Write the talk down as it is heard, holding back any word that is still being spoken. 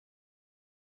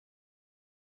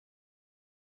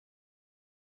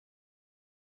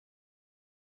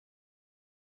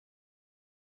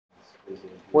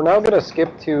We're now going to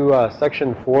skip to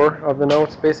section 4 of the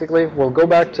notes, basically. We'll go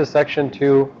back to section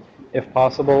 2, if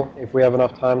possible, if we have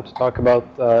enough time to talk about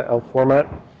ELF format.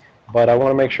 But I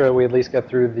want to make sure that we at least get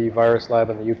through the virus lab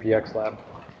and the UPX lab.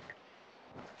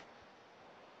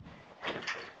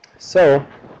 So,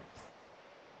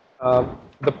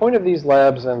 the point of these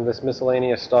labs and this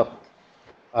miscellaneous stuff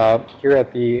here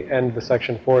at the end of the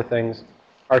section 4 things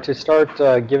are to start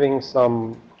giving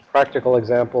some practical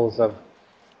examples of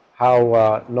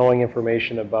how knowing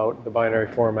information about the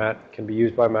binary format can be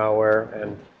used by malware,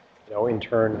 and in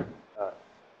turn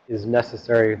is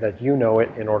necessary that you know it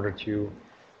in order to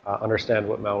understand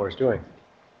what malware is doing.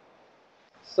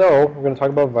 So we're going to talk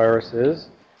about viruses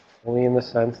only in the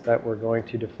sense that we're going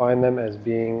to define them as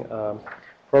being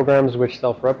programs which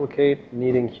self-replicate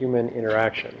needing human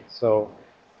interaction. So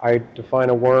I define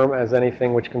a worm as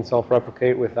anything which can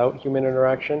self-replicate without human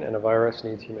interaction, and a virus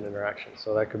needs human interaction.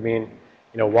 So that could mean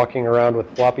walking around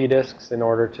with floppy disks in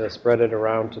order to spread it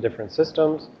around to different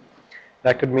systems.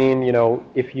 That could mean,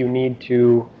 if you need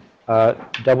to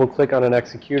double-click on an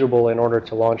executable in order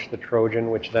to launch the Trojan,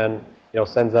 which then,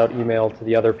 sends out email to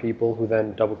the other people who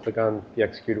then double-click on the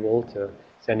executable to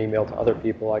send email to other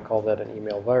people. I call that an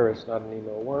email virus, not an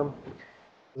email worm.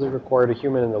 This is required a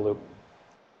human in the loop.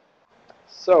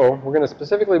 So we're going to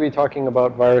specifically be talking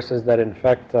about viruses that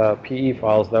infect PE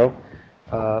files, though.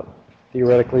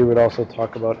 Theoretically, we'd also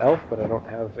talk about ELF, but I don't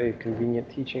have a convenient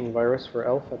teaching virus for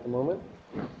ELF at the moment.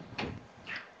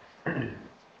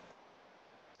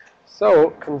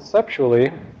 So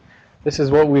conceptually, this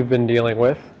is what we've been dealing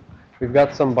with. We've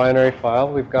got some binary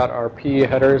file. We've got our PE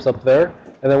headers up there.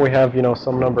 And then we have,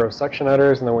 some number of section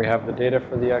headers. And then we have the data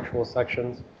for the actual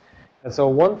sections. And so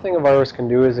one thing a virus can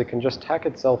do is it can just tack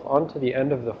itself onto the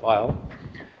end of the file.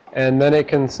 And then it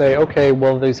can say, OK,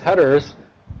 well, these headers,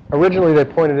 originally they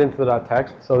pointed into the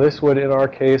 .text. So this would, in our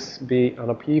case, be on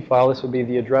a PE file. This would be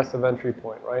the address of entry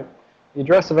point, right? The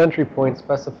address of entry point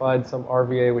specified some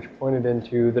RVA which pointed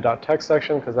into the .text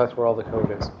section because that's where all the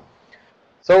code is.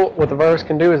 So what the virus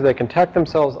can do is they can tack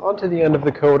themselves onto the end of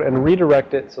the code and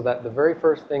redirect it so that the very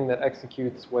first thing that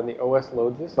executes when the OS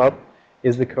loads this up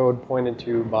is the code pointed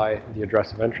to by the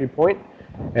address of entry point.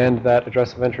 And that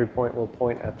address of entry point will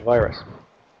point at the virus.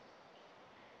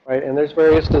 Right? And there's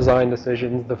various design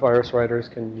decisions the virus writers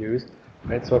can use.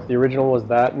 Right? So if the original was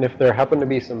that, and if there happened to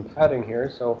be some padding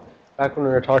here, so back when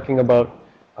we were talking about,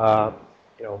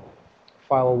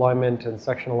 file alignment and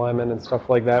section alignment and stuff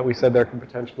like that, we said there could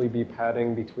potentially be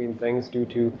padding between things due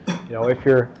to, if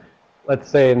you're, let's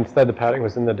say instead the padding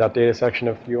was in the .data section,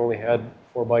 if you only had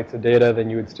 4 bytes of data, then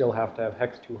you would still have to have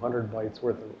hex 200 bytes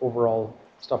worth of overall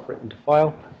stuff written to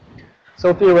file.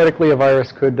 So theoretically, a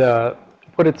virus could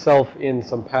put itself in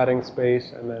some padding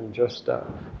space and then just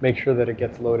make sure that it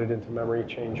gets loaded into memory,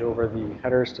 change over the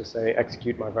headers to say,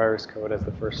 execute my virus code as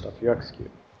the first stuff you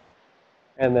execute.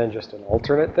 And then just an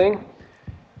alternate thing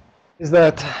is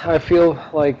that I feel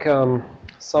like some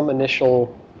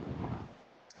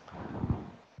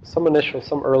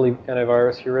early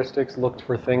antivirus heuristics looked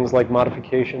for things like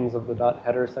modifications of the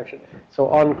 .header section. So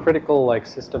on critical like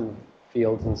system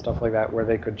fields and stuff like that, where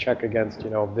they could check against,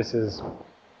 this is,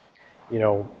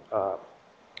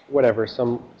 whatever,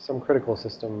 some critical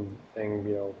system thing,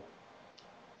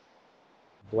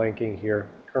 blanking here,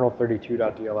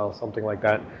 kernel32.dll, something like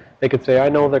that. They could say, I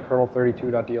know that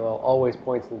kernel32.dll always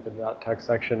points into the .text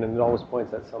section, and it always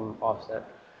points at some offset.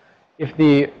 If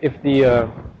the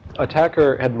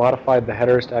attacker had modified the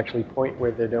headers to actually point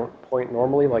where they don't point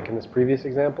normally, like in this previous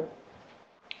example,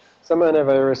 some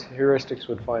antivirus heuristics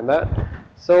would find that.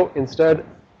 So instead,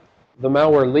 the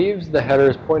malware leaves the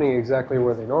headers pointing exactly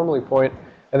where they normally point,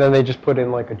 and then they just put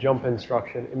in like a jump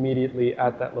instruction immediately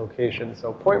at that location.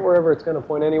 So point wherever it's going to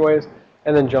point anyways,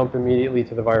 and then jump immediately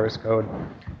to the virus code.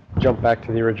 Jump back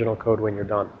to the original code when you're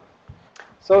done.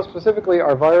 So specifically,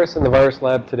 our virus in the virus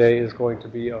lab today is going to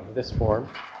be of this form.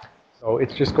 So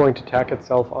it's just going to tack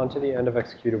itself onto the end of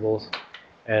executables,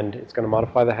 and it's going to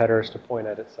modify the headers to point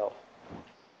at itself.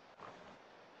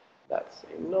 That's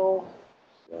a null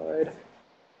slide.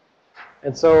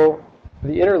 And so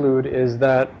the interlude is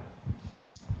that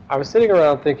I was sitting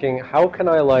around thinking, how can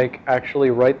I actually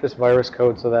write this virus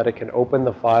code so that it can open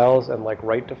the files and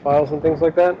write to files and things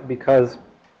like that? Because,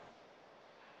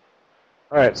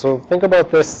 all right, so think about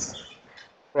this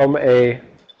from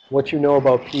what you know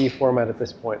about PE format at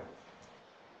this point.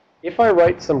 If I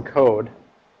write some code,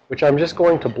 which I'm just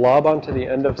going to blob onto the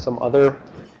end of some other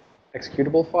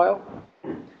executable file,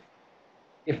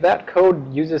 if that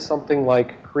code uses something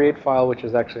like create file, which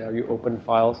is actually how you open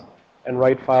files, and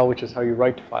write file, which is how you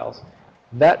write to files,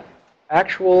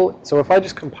 so if I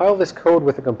just compile this code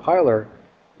with a compiler,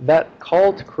 that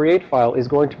call to create file is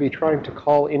going to be trying to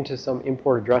call into some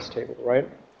import address table, right?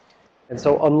 And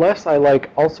so unless I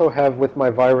also have with my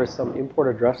virus some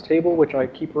import address table, which I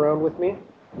keep around with me,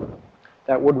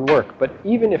 that wouldn't work. But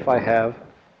even if I have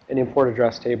an import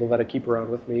address table that I keep around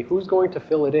with me, who's going to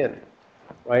fill it in,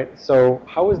 right? So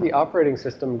how is the operating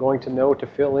system going to know to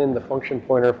fill in the function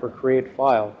pointer for create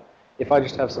file if I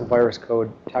just have some virus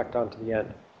code tacked onto the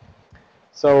end?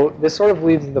 So this sort of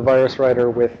leaves the virus writer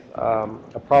with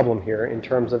a problem here in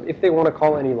terms of if they want to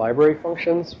call any library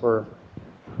functions from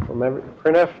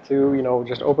printf to,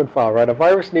 just open file, right? A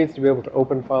virus needs to be able to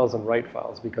open files and write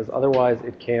files because otherwise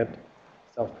it can't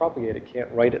self-propagate. It can't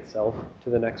write itself to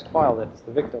the next file that's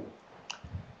the victim.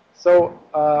 So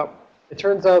it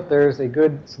turns out there's a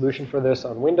good solution for this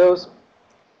on Windows.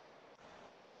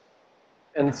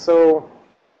 And so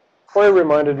Corey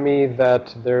reminded me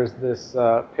that there's this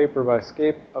paper by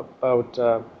Scape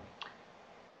about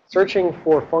searching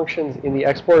for functions in the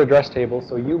export address table.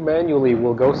 So you manually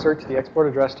will go search the export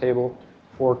address table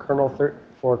for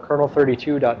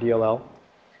kernel32.dll.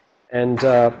 And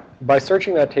by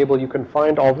searching that table, you can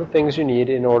find all the things you need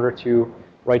in order to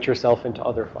write yourself into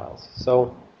other files.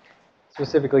 So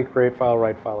specifically create file,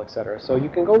 write file, etc. So you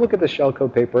can go look at the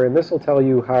shellcode paper, and this will tell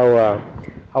you how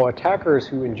attackers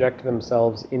who inject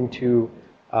themselves into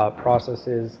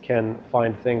processes can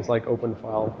find things like open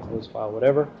file, close file,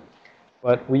 whatever.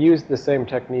 But we use the same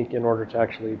technique in order to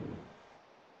actually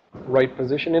write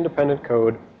position-independent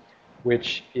code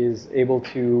which is able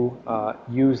to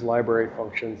use library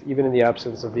functions, even in the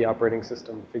absence of the operating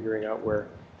system figuring out where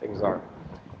things are.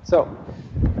 So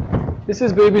this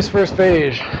is baby's first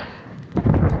page.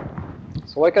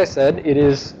 So like I said, it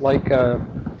is like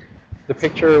the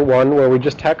picture one where we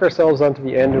just tack ourselves onto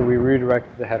the end and we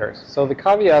redirect the headers. So the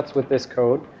caveats with this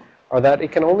code are that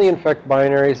it can only infect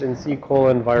binaries in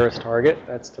C:virus target.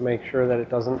 That's to make sure that it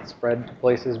doesn't spread to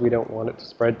places we don't want it to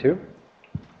spread to.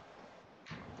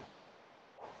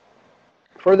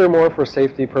 Furthermore, for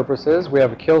safety purposes, we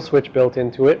have a kill switch built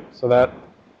into it so that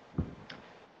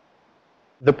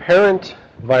the parent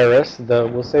virus,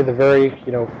 we'll say the very,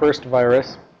 first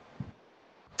virus,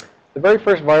 the very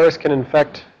first virus can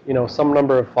infect, some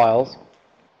number of files.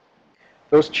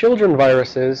 Those children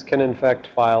viruses can infect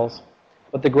files,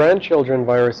 but the grandchildren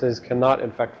viruses cannot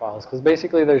infect files because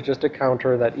basically there's just a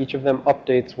counter that each of them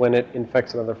updates when it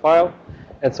infects another file.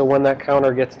 And so when that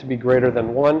counter gets to be greater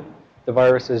than 1, the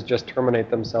viruses just terminate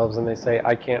themselves and they say,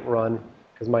 I can't run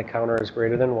because my counter is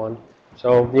greater than 1.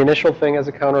 So the initial thing has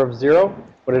a counter of 0.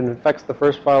 When it infects the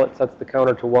first file, it sets the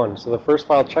counter to 1. So the first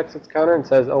file checks its counter and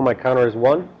says, oh, my counter is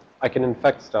 1. I can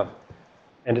infect stuff.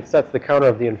 And it sets the counter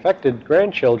of the infected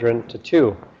grandchildren to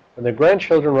 2. When the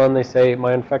grandchildren run, they say,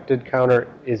 my infected counter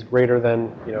is greater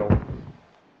than,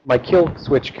 my kill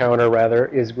switch counter, rather,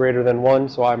 is greater than 1,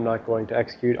 so I'm not going to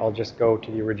execute. I'll just go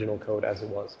to the original code as it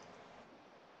was.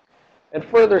 And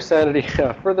further sanity,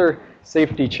 further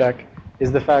safety check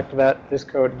is the fact that this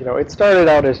code, it started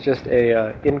out as just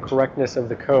a incorrectness of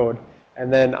the code,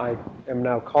 and then I am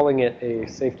now calling it a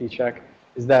safety check,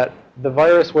 is that the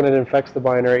virus, when it infects the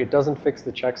binary, it doesn't fix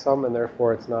the checksum, and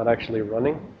therefore it's not actually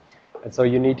running. And so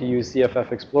you need to use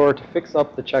CFF Explorer to fix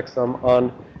up the checksum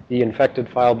on the infected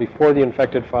file before the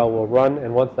infected file will run,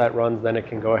 and once that runs, then it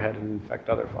can go ahead and infect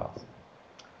other files.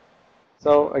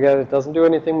 So again, it doesn't do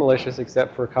anything malicious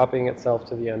except for copying itself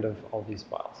to the end of all these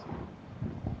files.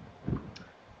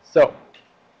 So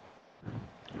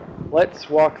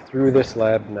let's walk through this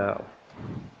lab now.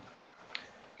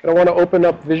 Going to want to open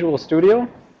up Visual Studio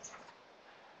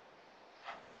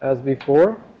as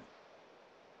before.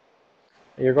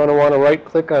 You're going to want to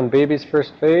right-click on baby's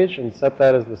first page and set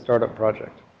that as the startup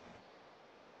project.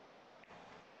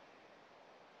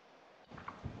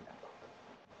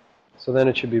 So then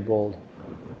it should be bold.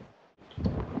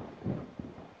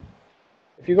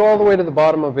 If you go all the way to the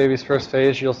bottom of baby's first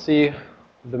page, you'll see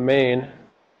the main,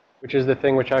 which is the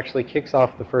thing which actually kicks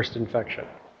off the first infection.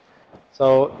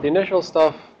 So the initial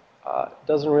stuff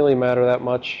doesn't really matter that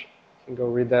much. You can go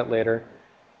read that later.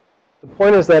 The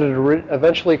point is that it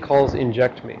eventually calls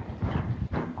inject me.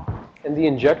 And the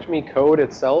inject me code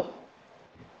itself,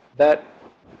 that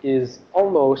is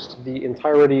almost the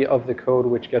entirety of the code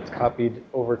which gets copied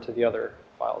over to the other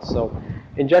files. So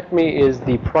inject me is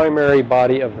the primary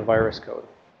body of the virus code.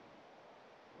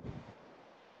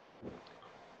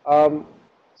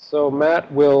 So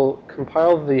Matt will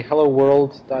compile the hello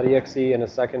world.exe in a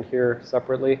second here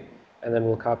separately, and then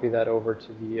we'll copy that over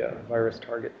to the virus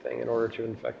target thing in order to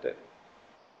infect it.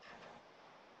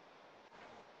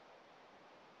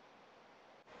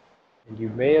 And you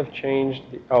may have changed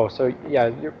the, oh, so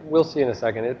yeah, we'll see in a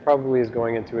second. It probably is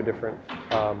going into a different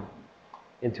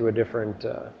into a different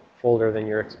folder than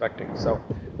you're expecting. So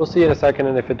we'll see in a second,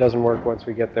 and if it doesn't work once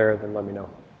we get there, then let me know.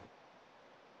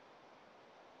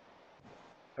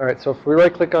 All right, so if we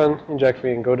right-click on inject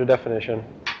me and go to definition,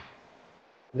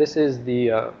 this is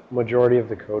the majority of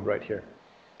the code right here.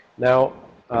 Now,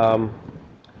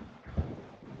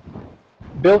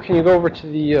 Bill, can you go over to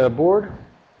the board?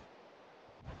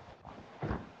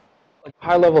 Like a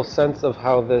high-level sense of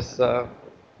how this, how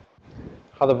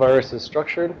the virus is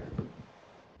structured.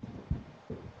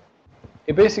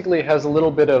 It basically has a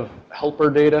little bit of helper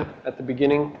data at the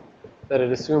beginning that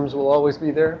it assumes will always be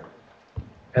there,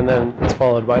 and then it's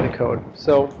followed by the code.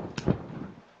 So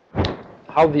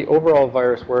how the overall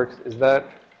virus works is that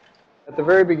at the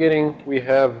very beginning we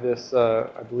have this,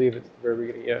 I believe it's the very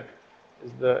beginning, yeah,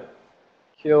 is the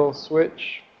kill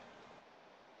switch.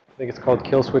 I think it's called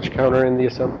kill switch counter in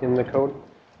the code.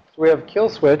 So we have kill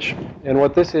switch, and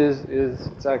what this is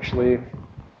it's actually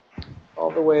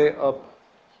all the way up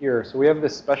here. So we have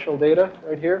this special data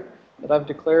right here that I've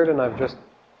declared, and I've just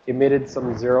emitted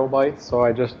some 0 bytes. So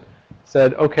I just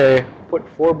said, okay, put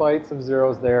 4 bytes of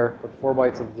zeros there, put 4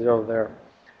 bytes of 0 there.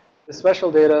 The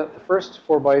special data, the first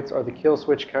 4 bytes are the kill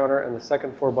switch counter, and the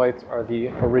second 4 bytes are the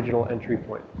original entry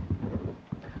point.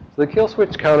 So the kill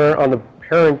switch counter on the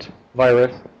parent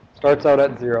virus starts out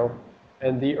at 0,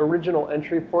 and the original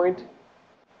entry point,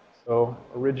 so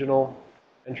original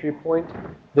entry point,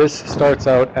 this starts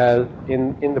out as,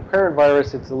 in the parent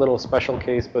virus, it's a little special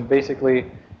case, but basically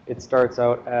it starts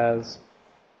out as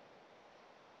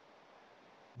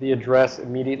the address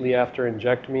immediately after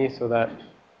inject me, so that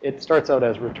it starts out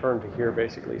as return to here,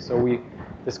 basically. So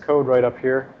this code right up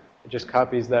here, it just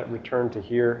copies that return to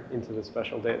here into the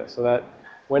special data, so that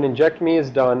when inject me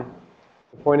is done,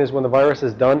 the point is when the virus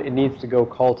is done, it needs to go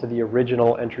call to the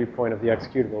original entry point of the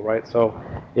executable, right? So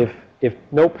if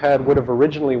Notepad would have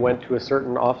originally went to a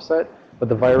certain offset, but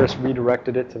the virus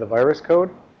redirected it to the virus code,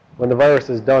 when the virus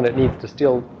is done, it needs to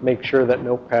still make sure that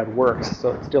Notepad works.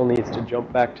 So it still needs to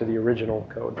jump back to the original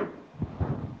code.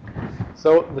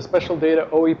 So the special data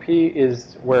OEP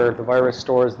is where the virus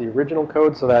stores the original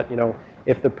code, so that,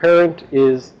 if the parent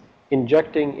is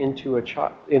injecting into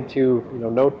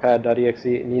notepad.exe,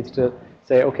 it needs to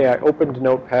say, okay, I opened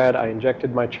Notepad, I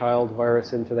injected my child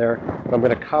virus into there, but I'm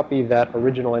going to copy that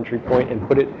original entry point and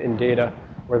put it in data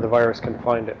where the virus can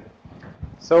find it.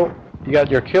 So you got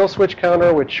your kill switch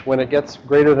counter, which when it gets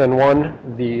greater than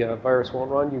 1, the virus won't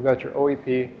run. You've got your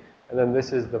OEP, and then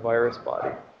this is the virus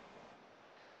body.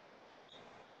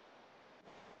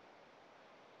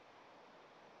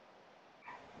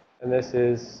 And this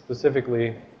is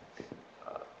specifically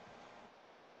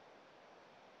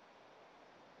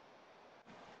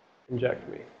inject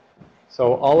me.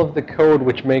 So all of the code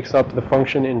which makes up the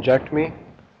function inject me,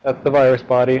 that's the virus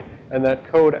body, and that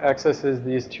code accesses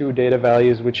these 2 data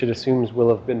values which it assumes will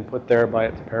have been put there by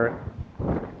its parent.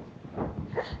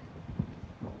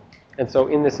 And so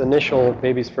in this initial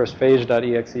baby's first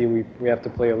phase.exe, we have to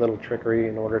play a little trickery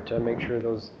in order to make sure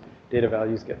those data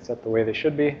values get set the way they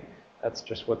should be. That's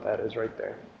just what that is right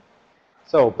there.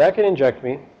 So back in inject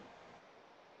me,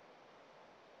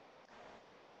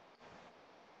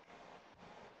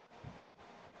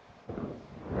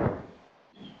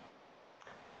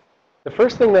 the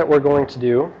first thing that we're going to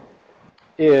do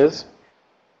is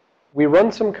we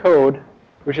run some code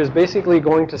which is basically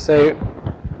going to say,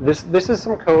 this is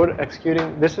some code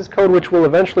executing, this is code which will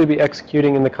eventually be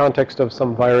executing in the context of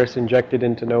some virus injected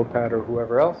into Notepad or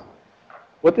whoever else.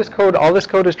 What this code, all this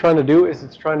code is trying to do is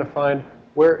it's trying to find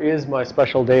where is my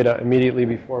special data immediately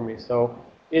before me. So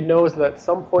it knows that at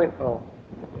some point, oh,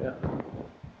 yeah,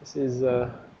 this is,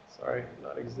 sorry,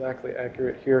 not exactly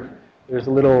accurate here. There's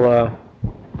a little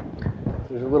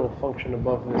function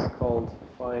above this called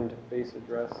find base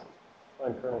address,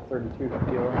 find kernel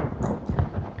 32.pl.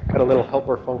 Got a little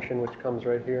helper function which comes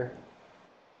right here.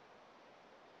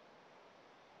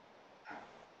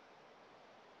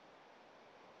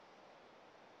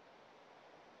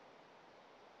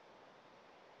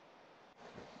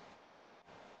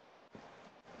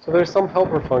 So there's some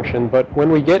helper function, but when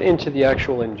we get into the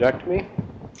actual inject me,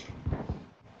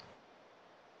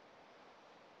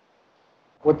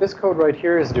 what this code right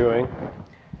here is doing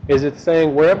is it's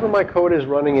saying wherever my code is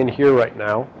running in here right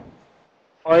now,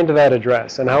 find that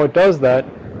address. And how it does that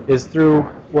is through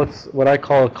what I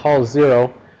call a call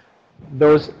 0.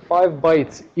 Those 5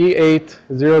 bytes,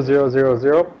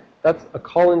 E80000, that's a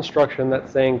call instruction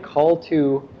that's saying call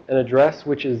to an address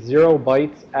which is 0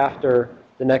 bytes after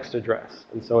the next address.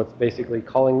 And so it's basically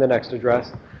calling the next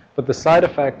address. But the side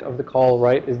effect of the call,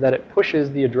 right, is that it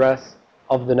pushes the address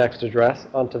of the next address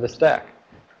onto the stack.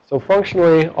 So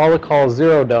functionally, all the call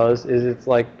 0 does is it's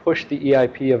like push the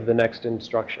EIP of the next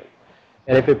instruction.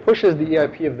 And if it pushes the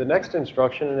EIP of the next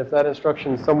instruction, and if that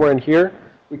instruction is somewhere in here,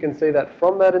 we can say that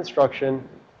from that instruction,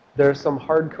 there's some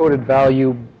hard-coded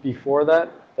value before that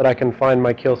I can find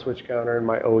my kill switch counter and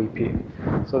my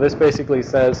OEP. So this basically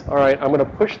says, all right, I'm going to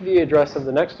push the address of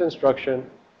the next instruction,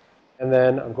 and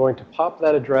then I'm going to pop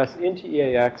that address into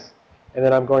EAX, and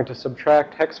then I'm going to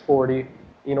subtract hex 40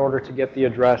 in order to get the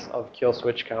address of kill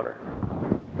switch counter.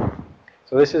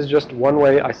 So this is just one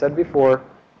way. I said before,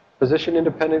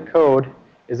 position-independent code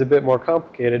is a bit more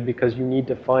complicated because you need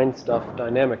to find stuff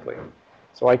dynamically.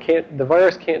 So the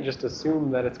virus can't just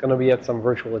assume that it's going to be at some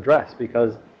virtual address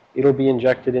because it'll be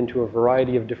injected into a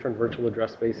variety of different virtual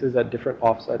address spaces at different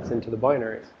offsets into the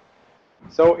binaries.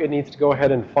 So it needs to go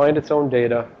ahead and find its own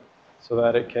data so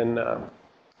that it can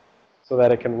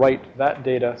write that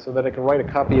data, so that it can write a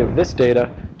copy of this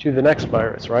data to the next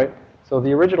virus, right? So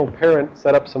the original parent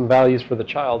set up some values for the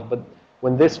child, but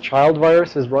when this child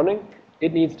virus is running,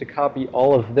 it needs to copy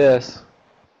all of this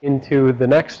into the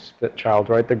next child,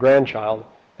 right, the grandchild,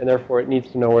 and therefore it needs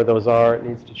to know where those are, it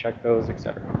needs to check those,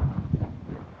 etc.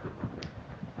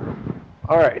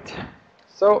 All right,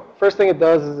 so first thing it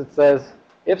does is it says,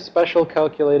 if special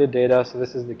calculated data, so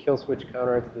this is the kill switch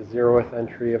counter, it's the 0th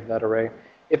entry of that array.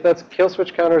 If that kill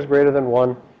switch counter is greater than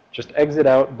 1, just exit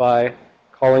out by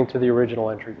calling to the original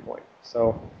entry point.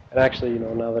 So, and actually,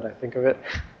 now that I think of it,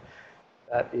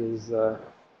 that is, oh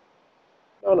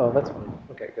no, that's fine.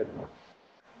 Okay, good.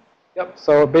 Yep,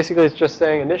 so basically it's just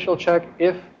saying initial check,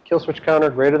 if kill switch counter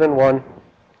greater than 1,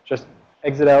 just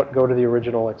exit out, go to the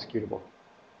original executable.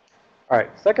 All right,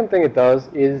 second thing it does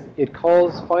is it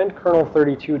calls find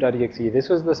kernel32.exe. This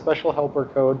was the special helper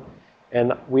code,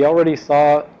 and we already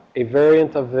saw a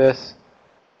variant of this.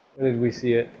 When did we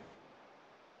see it?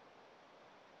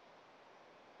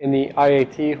 In the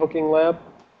IAT hooking lab.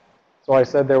 So I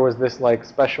said there was this like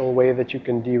special way that you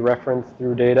can dereference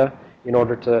through data in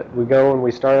order to, we go and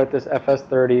we start at this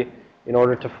FS30 in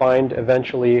order to find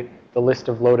eventually the list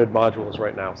of loaded modules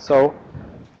right now. So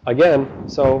again,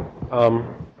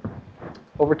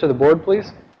 over to the board,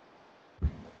 please.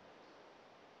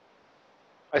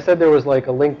 I said there was like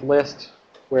a linked list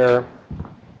where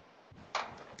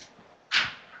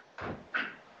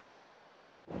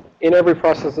in every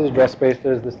process's address space,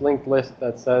 there's this linked list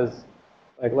that says,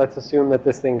 like, let's assume that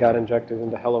this thing got injected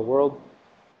into hello world.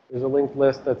 There's a linked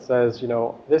list that says,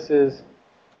 this is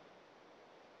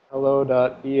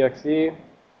hello.exe. And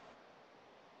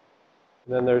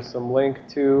then there's some link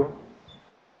to,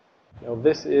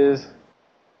 this is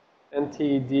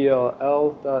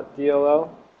ntdll.dll.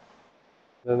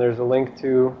 Then there's a link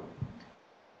to,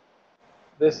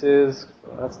 this is,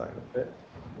 well, that's not going to fit.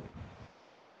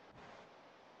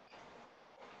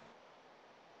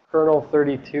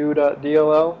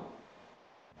 kernel32.dll,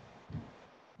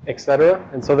 etc.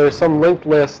 And so there's some linked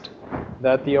list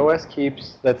that the OS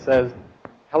keeps that says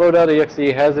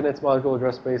hello.exe has in its module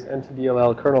address space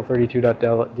ntdll,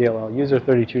 kernel32.dll,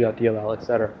 user32.dll,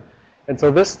 etc. And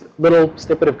so this little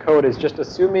snippet of code is just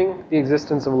assuming the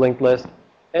existence of a linked list,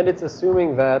 and it's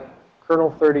assuming that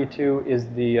kernel32 is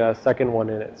the second one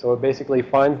in it. So it basically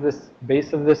finds this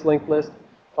base of this linked list,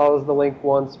 follows the link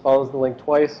once, follows the link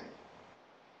twice,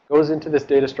 goes into this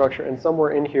data structure, and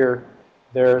somewhere in here,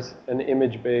 there's an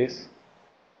image base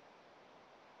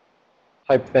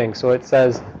type thing. So it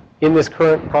says, in this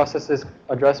current process's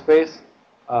address space,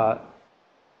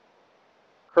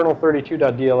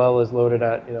 kernel32.dll is loaded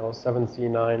at,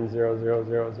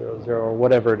 7C9000000 or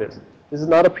whatever it is. This is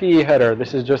not a PE header.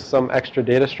 This is just some extra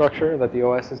data structure that the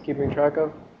OS is keeping track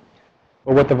of.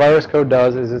 But what the virus code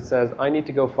does is it says, I need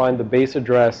to go find the base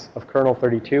address of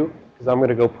kernel32 because I'm going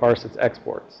to go parse its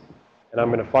exports. And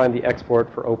I'm going to find the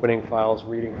export for opening files,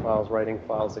 reading files, writing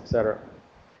files, etc.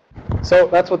 So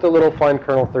that's what the little find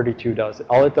kernel32 does.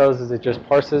 All it does is it just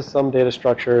parses some data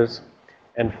structures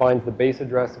and finds the base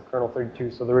address of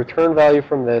kernel32. So the return value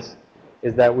from this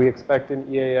is that we expect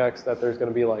in EAX that there's going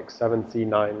to be like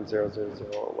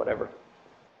 7C9000 or whatever.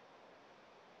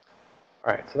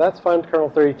 All right, so that's find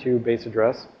kernel32 base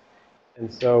address.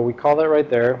 And so we call that right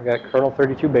there. We got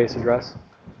kernel32 base address.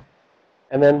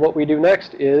 And then what we do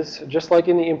next is, just like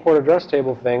in the import address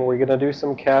table thing, we're going to do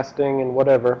some casting and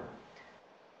whatever.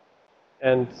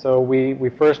 And so we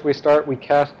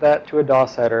cast that to a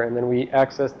DOS header, and then we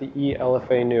access the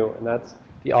ELFA new, and that's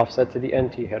the offset to the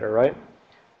NT header, right?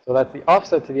 So that's the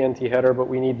offset to the NT header, but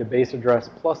we need the base address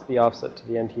plus the offset to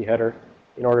the NT header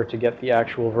in order to get the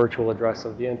actual virtual address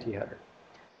of the NT header.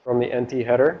 From the NT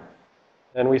header,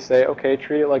 then we say, okay,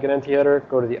 treat it like an NT header,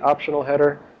 go to the optional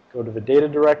header, go to the data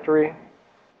directory,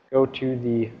 go to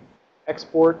the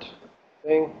export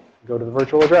thing, go to the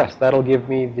virtual address. That'll give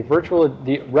me the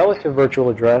relative virtual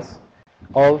address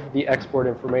of the export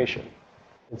information.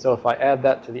 And so if I add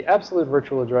that to the absolute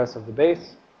virtual address of the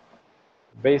base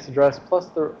address plus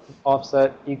the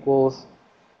offset equals,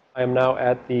 I am now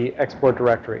at the export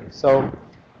directory. So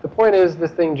the point is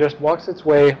this thing just walks its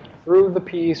way through the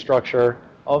PE structure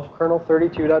of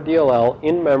kernel32.dll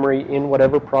in memory in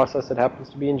whatever process it happens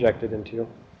to be injected into.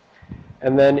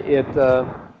 And then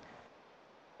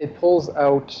it pulls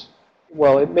out,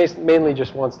 well, it mainly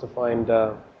just wants to find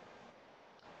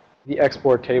the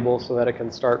export table so that it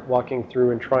can start walking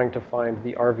through and trying to find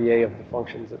the RVA of the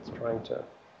functions it's trying to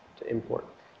import.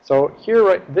 So here,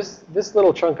 right, this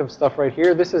little chunk of stuff right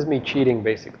here, this is me cheating,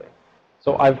 basically.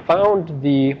 So I've found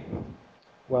the,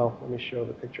 well, let me show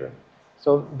the picture.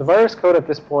 So the virus code at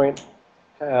this point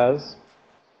has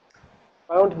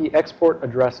found the export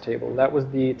address table. That was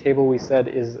the table we said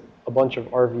is a bunch of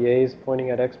RVAs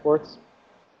pointing at exports.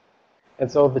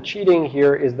 And so the cheating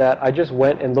here is that I just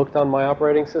went and looked on my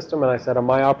operating system, and I said on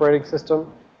my operating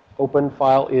system, open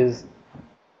file is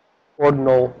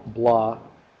ordinal blah,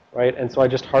 right? And so I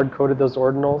just hard-coded those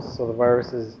ordinals. So the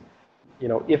virus is, you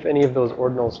know, if any of those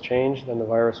ordinals change, then the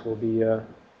virus will be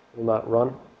will not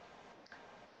run.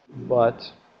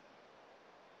 But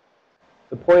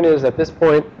the point is, at this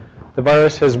point, the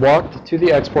virus has walked to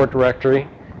the export directory.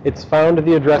 It's found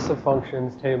the address of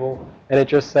functions table, and it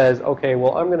just says, okay,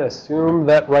 well, I'm going to assume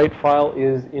that write file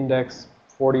is index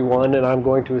 41, and I'm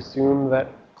going to assume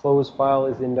that close file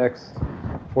is index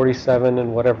 47,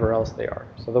 and whatever else they are.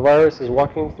 So the virus is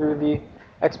walking through the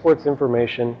exports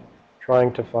information,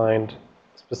 trying to find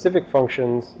specific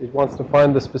functions. It wants to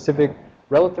find the specific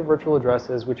relative virtual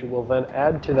addresses, which it will then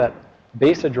add to that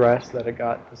base address that it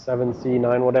got, the 7C,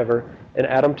 9, whatever, and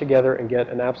add them together and get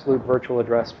an absolute virtual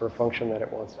address for a function that it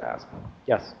wants to ask.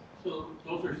 Yes? So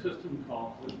those are system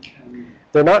calls.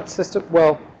 They're not system,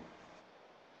 well,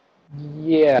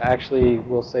 yeah, actually,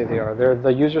 we'll say they are. They're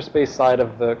the user space side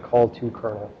of the call to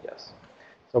kernel, yes.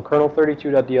 So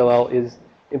kernel32.dll is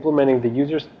implementing the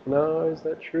users, no, is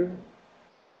that true?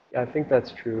 Yeah, I think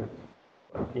that's true.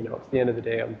 But, you know, it's the end of the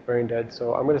day, I'm brain dead.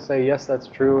 So I'm going to say, yes, that's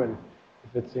true, and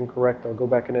if it's incorrect, I'll go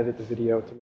back and edit the video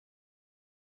to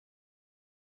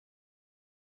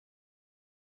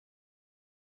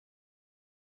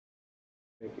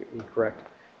make it correct.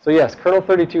 So yes,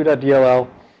 kernel32.dll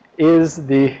is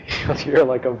the, you'll hear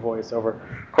like a voiceover.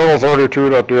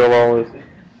 Kernel32.dll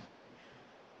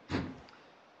is,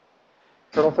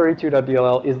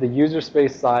 kernel32.dll is the user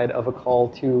space side of a call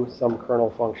to some kernel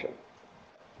function.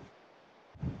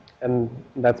 And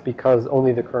that's because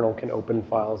only the kernel can open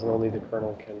files and only the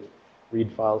kernel can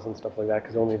read files and stuff like that,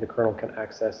 because only the kernel can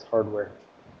access hardware.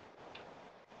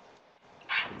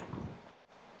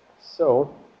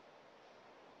 So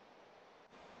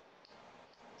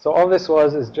all this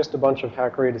is just a bunch of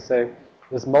hackery to say,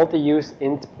 this multi-use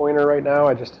int pointer right now,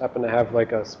 I just happen to have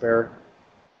like a spare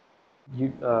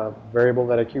variable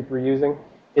that I keep reusing.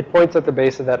 It points at the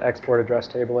base of that export address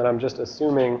table, and I'm just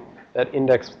assuming that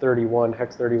index 31,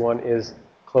 hex 31, is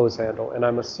close handle. And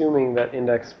I'm assuming that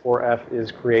index 4f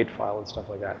is create file and stuff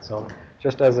like that. So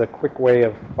just as a quick way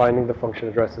of finding the function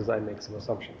addresses, I make some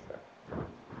assumptions there.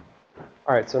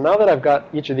 All right, so now that I've got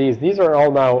each of these are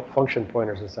all now function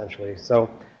pointers, essentially. So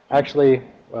actually,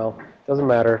 well, it doesn't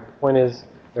matter. The point is,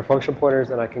 they're function pointers,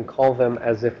 and I can call them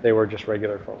as if they were just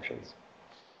regular functions.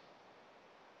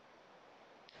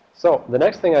 So the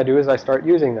next thing I do is I start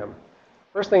using them.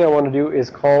 First thing I want to do is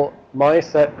call my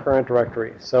set current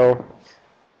directory. So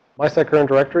my set current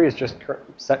directory is just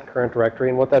set current directory,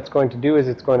 and what that's going to do is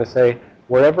it's going to say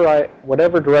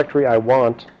whatever directory I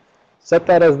want, set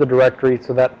that as the directory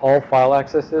so that all file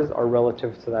accesses are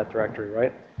relative to that directory,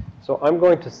 right? So I'm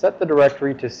going to set the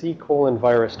directory to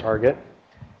C:virus target,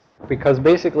 because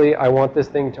basically I want this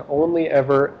thing to only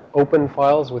ever open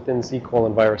files within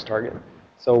C:virus target.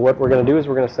 So what we're going to do is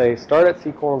we're going to say start at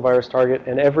C:virus target,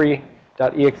 and every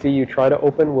 .exe you try to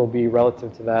open will be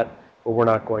relative to that, but we're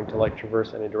not going to like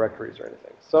traverse any directories or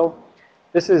anything. So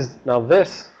this is, now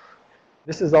this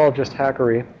is all just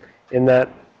hackery in that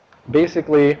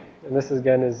basically, and this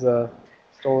again is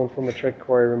stolen from a trick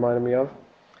Corey reminded me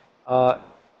of.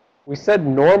 We said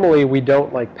normally we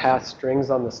don't like pass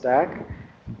strings on the stack,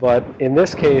 but in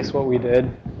this case what we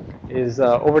did is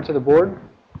over to the board,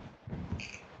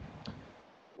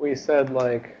 we said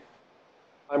like,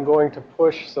 I'm going to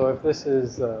push, so if this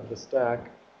is the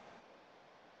stack,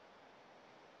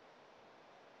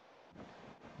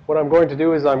 what I'm going to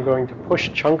do is I'm going to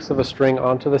push chunks of a string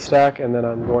onto the stack, and then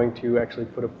I'm going to actually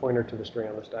put a pointer to the string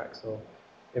on the stack. So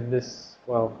if this,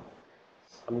 well,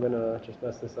 I'm going to just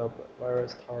mess this up.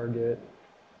 Virus target.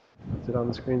 Is it on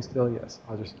the screen still? Yes,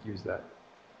 I'll just use that.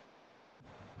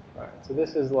 All right, so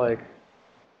this is like,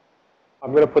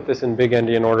 I'm going to put this in big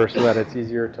endian order so that it's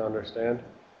easier to understand.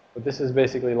 But this is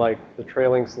basically like the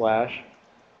trailing slash.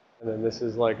 And then this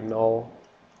is like null,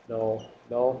 null,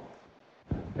 null.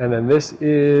 And then this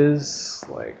is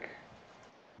like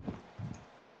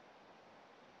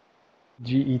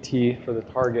GET for the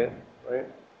target, right?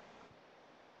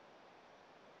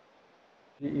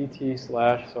 GET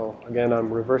slash, so again,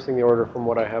 I'm reversing the order from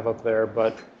what I have up there,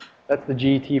 but that's the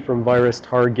GET from virus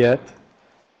target.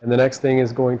 And the next thing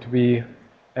is going to be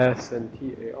S and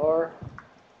TAR,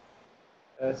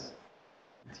 S,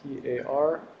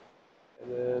 TAR,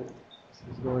 and then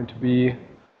this is going to be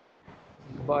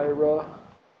Vira,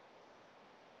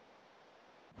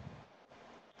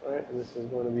 right, and this is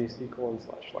going to be C://.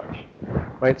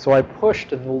 Right, so I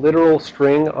pushed the literal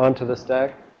string onto the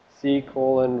stack,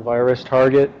 C:virus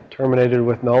target terminated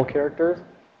with null characters,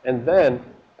 and then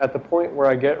at the point where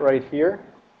I get right here,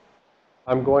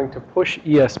 I'm going to push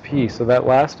ESP. So that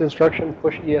last instruction,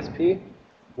 push ESP.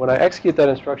 When I execute that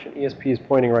instruction, ESP is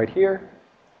pointing right here.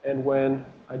 And when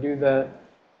I do that,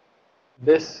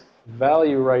 this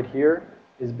value right here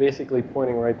is basically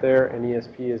pointing right there, and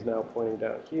ESP is now pointing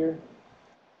down here.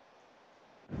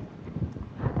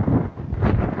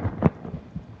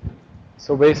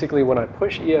 So basically, when I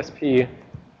push ESP,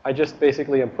 I just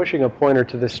basically am pushing a pointer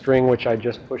to this string which I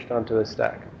just pushed onto the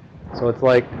stack. So it's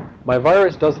like my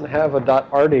virus doesn't have a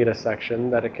 .rdata section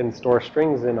that it can store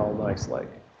strings in all nice like.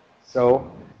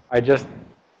 So I just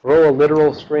throw a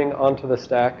literal string onto the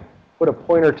stack, put a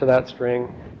pointer to that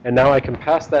string, and now I can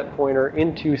pass that pointer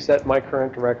into set my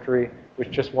current directory, which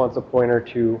just wants a pointer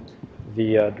to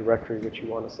the directory which you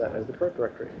want to set as the current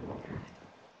directory.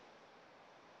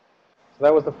 So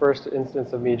that was the first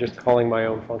instance of me just calling my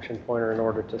own function pointer in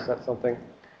order to set something.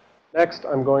 Next,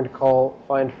 I'm going to call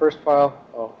find first file.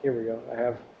 Oh, here we go.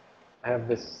 I have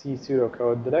this C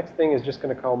pseudocode. The next thing is just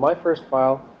going to call my first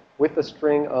file with a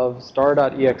string of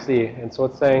star.exe. And so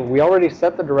it's saying we already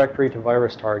set the directory to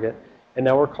virus target, and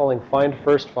now we're calling find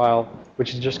first file,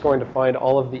 which is just going to find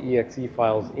all of the exe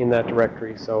files in that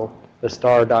directory. So the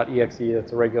star.exe,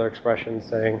 that's a regular expression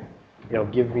saying, you know,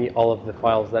 give me all of the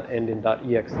files that end in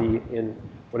 .exe in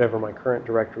whatever my current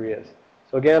directory is.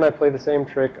 So again, I play the same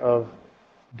trick of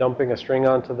dumping a string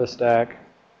onto the stack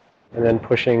and then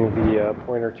pushing the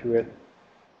pointer to it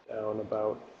down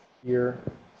about here.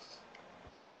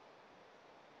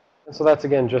 And so that's,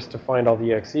 again, just to find all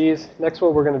the exes. Next,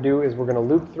 what we're going to do is we're going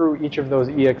to loop through each of those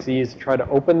exes, try to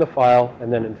open the file,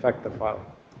 and then infect the file.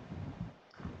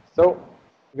 So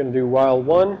we're going to do while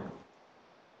one.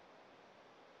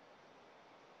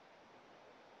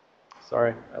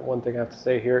 Sorry, one thing I have to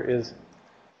say here is,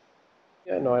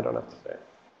 yeah, no, I don't have to say it.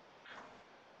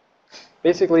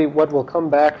 Basically, what will come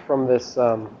back from this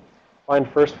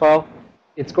find first file,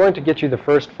 it's going to get you the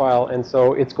first file, and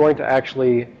so it's going to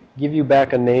actually give you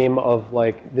back a name of,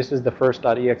 like, this is the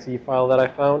first.exe file that I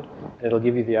found, and it'll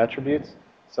give you the attributes.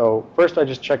 So first I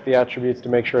just check the attributes to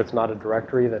make sure it's not a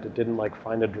directory, that it didn't, like,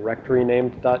 find a directory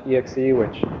named .exe,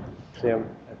 which, actually,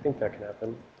 I think that can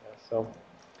happen. Yeah,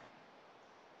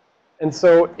 And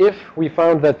so if we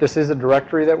found that this is a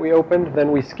directory that we opened,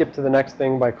 then we skip to the next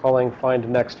thing by calling find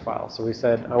next file. So we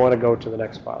said, I want to go to the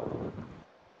next file.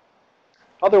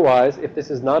 Otherwise, if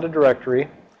this is not a directory,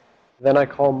 then I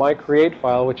call my create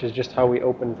file, which is just how we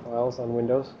open files on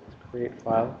Windows. It's create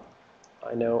file.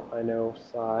 I know,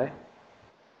 sigh.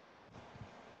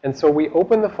 And so we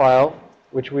open the file,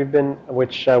 which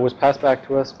was passed back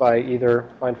to us by either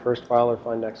find first file or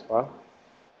find next file.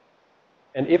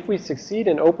 And if we succeed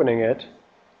in opening it,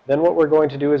 then what we're going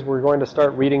to do is we're going to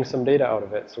start reading some data out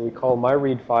of it. So we call my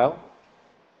read file.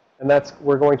 And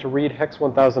we're going to read hex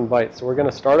 1000 bytes. So we're going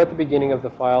to start at the beginning of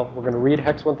the file. We're going to read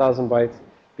hex 1000 bytes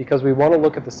because we want to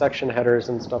look at the section headers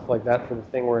and stuff like that for the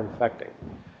thing we're infecting.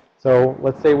 So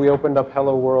let's say we opened up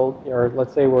hello world, or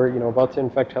let's say we're about to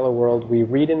infect hello world. We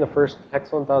read in the first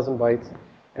hex 1000 bytes,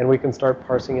 and we can start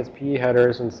parsing its PE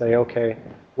headers and say, okay,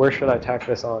 where should I tack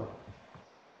this on?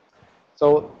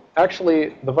 So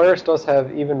actually, the virus does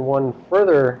have even one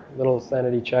further little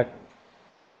sanity check.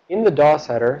 In the DOS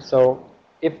header, so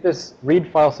if this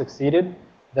read file succeeded,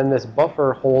 then this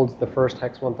buffer holds the first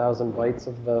hex 1000 bytes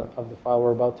of the file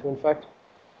we're about to infect.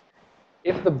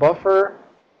 If the buffer,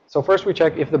 so first we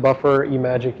check if the buffer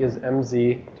eMagic is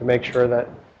MZ to make sure that,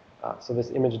 so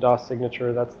this image DOS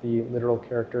signature, that's the literal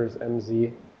characters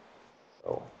MZ.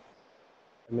 So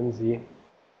M and Z, Z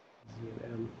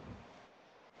and M.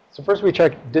 So first we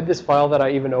check, did this file that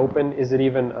I even opened, is it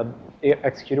even an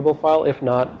executable file? If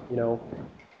not,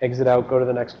 exit out, go to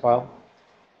the next file.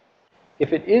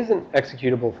 If it is an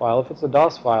executable file, if it's a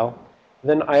DOS file,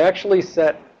 then I actually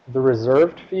set the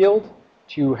reserved field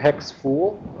to hex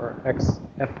full, or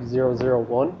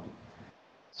F001.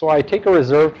 So I take a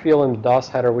reserved field in the DOS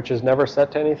header, which is never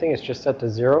set to anything. It's just set to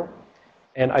 0.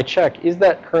 And I check, is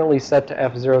that currently set to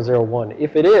F001?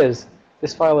 If it is,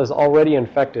 this file is already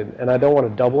infected, and I don't want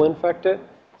to double infect it.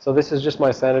 So this is just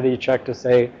my sanity check to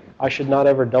say I should not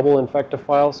ever double infect a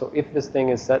file. So if this thing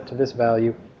is set to this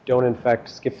value, don't infect,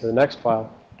 skip to the next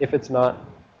file. If it's not,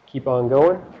 keep on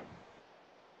going.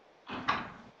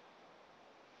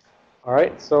 All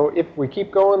right, so if we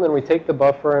keep going, then we take the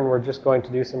buffer, and we're just going to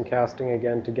do some casting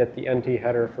again to get the NT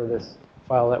header for this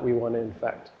file that we want to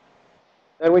infect.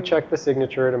 Then we check the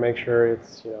signature to make sure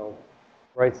it's,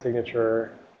 right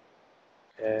signature.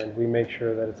 And we make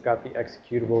sure that it's got the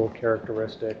executable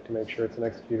characteristic to make sure it's an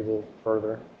executable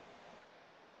further.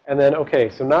 And then, okay,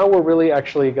 so now we're really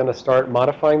actually going to start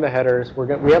modifying the headers.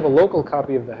 We have a local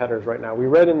copy of the headers right now. We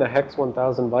read in the hex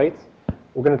 1000 bytes.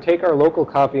 We're going to take our local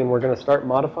copy and we're going to start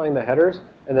modifying the headers.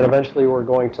 And then eventually we're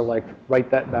going to write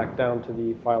that back down to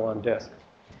the file on disk.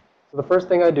 So the first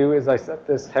thing I do is I set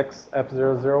this hex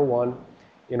F001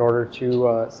 in order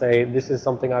to say this is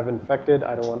something I've infected.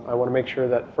 I want to make sure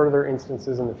that further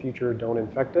instances in the future don't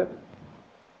infect it.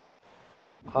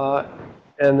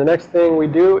 And the next thing we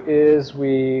do is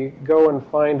we go and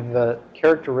find the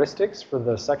characteristics for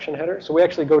the section header. So we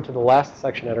actually go to the last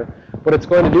section header. What it's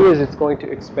going to do is it's going to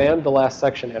expand the last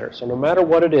section header. So no matter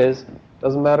what it is,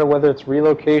 doesn't matter whether it's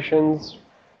relocations,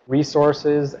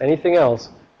 resources, anything else,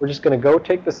 we're just going to go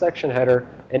take the section header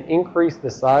and increase the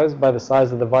size by the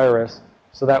size of the virus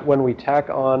so that when we tack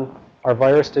on our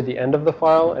virus to the end of the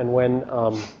file and when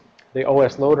the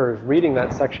OS loader is reading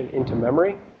that section into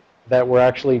memory, that we're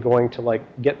actually going to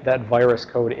get that virus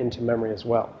code into memory as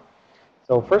well.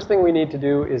 So first thing we need to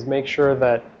do is make sure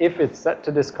that if it's set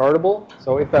to discardable,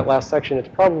 so if that last section, it's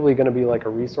probably going to be like a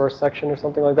resource section or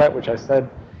something like that, which I said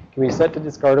can be set to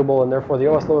discardable, and therefore the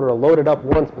OS loader will load it up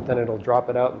once, but then it'll drop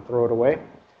it out and throw it away.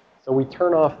 So we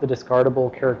turn off the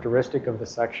discardable characteristic of the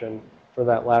section for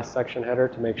that last section header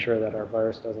to make sure that our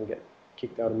virus doesn't get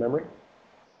kicked out of memory.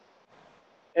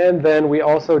 And then we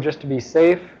also, just to be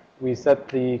safe, we set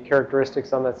the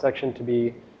characteristics on that section to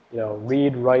be,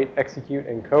 read, write, execute,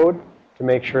 and code to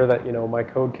make sure that, my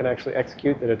code can actually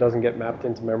execute, that it doesn't get mapped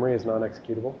into memory as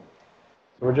non-executable.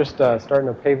 So we're just starting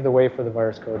to pave the way for the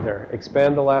virus code there.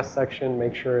 Expand the last section,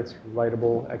 make sure it's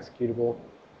writable, executable.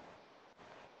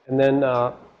 And then,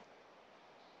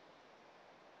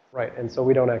 right, and so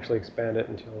we don't actually expand it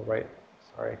until right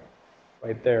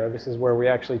there. This is where we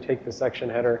actually take the section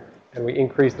header and we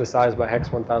increase the size by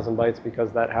hex 1000 bytes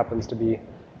because that happens to be,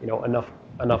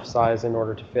 enough size in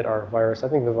order to fit our virus. I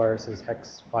think the virus is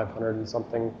hex 500 and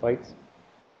something bytes.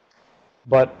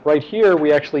 But right here,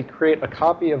 we actually create a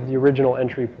copy of the original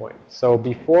entry point. So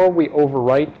before we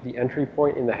overwrite the entry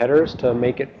point in the headers to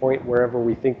make it point wherever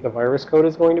we think the virus code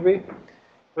is going to be,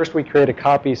 first we create a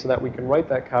copy so that we can write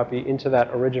that copy into that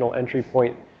original entry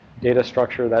point data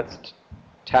structure that's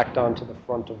tacked onto the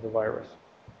front of the virus.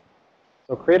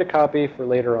 So create a copy for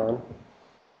later on.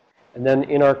 And then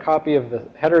in our copy of the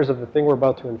headers of the thing we're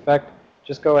about to infect,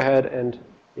 just go ahead and,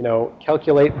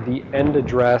 calculate the end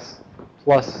address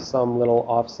plus some little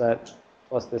offset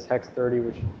plus this hex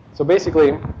 30, so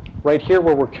basically right here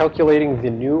where we're calculating the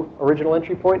new original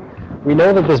entry point, we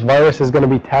know that this virus is going to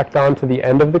be tacked on to the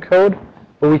end of the code,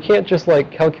 but we can't just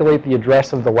calculate the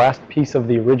address of the last piece of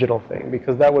the original thing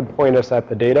because that would point us at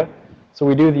the data. So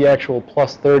we do the actual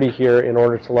plus 30 here in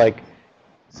order to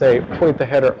say, point the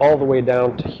header all the way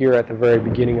down to here at the very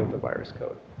beginning of the virus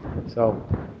code. So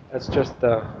that's just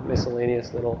a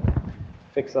miscellaneous little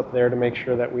fix up there to make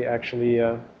sure that we actually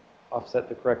offset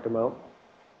the correct amount.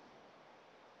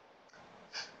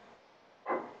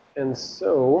 And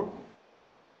so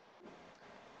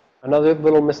another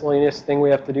little miscellaneous thing we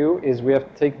have to do is we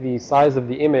have to take the size of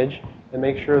the image and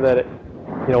make sure that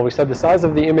we said the size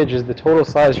of the image is the total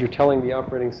size you're telling the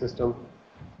operating system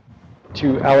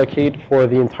to allocate for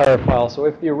the entire file. So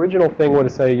if the original thing were to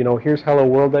say, here's hello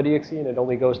world.exe and it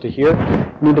only goes to here,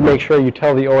 you need to make sure you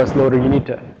tell the OS loader you need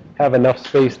to have enough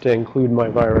space to include my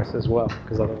virus as well,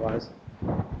 because otherwise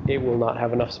it will not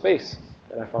have enough space.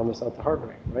 And I found this out the hard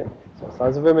way, right? So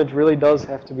size of image really does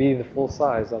have to be the full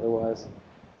size, otherwise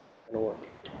it's going to work.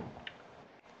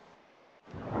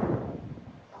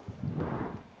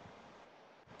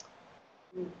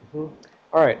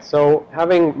 All right, so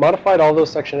having modified all those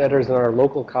section headers in our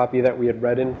local copy that we had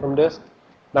read in from disk,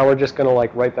 now we're just going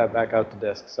to write that back out to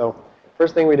disk. So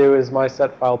first thing we do is my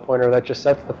set file pointer. That just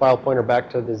sets the file pointer back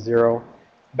to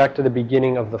the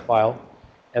beginning of the file.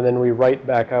 and then we write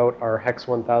back out our hex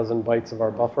 1000 bytes of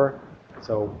our buffer.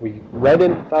 So we read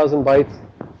in 1000 bytes,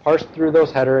 parsed through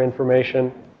those header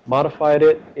information, modified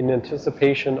it in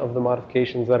anticipation of the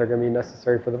modifications that are going to be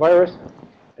necessary for the virus,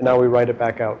 and now we write it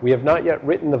back out. We have not yet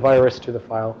written the virus to the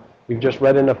file. We've just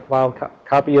read in a file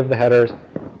copy of the headers,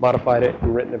 modified it,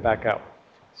 and written it back out.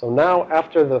 So now,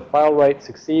 after the file write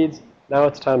succeeds, now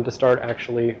it's time to start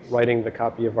actually writing the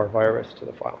copy of our virus to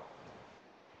the file.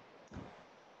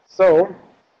 So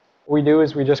what we do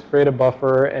is we just create a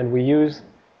buffer, and we use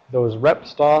those rep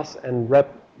stos and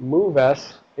rep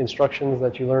moves instructions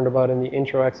that you learned about in the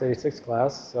intro x86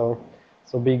 class. So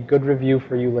this will be good review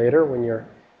for you later when you're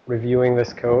reviewing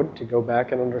this code to go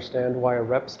back and understand why a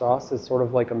rep stos is sort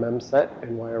of like a mem set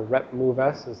and why a rep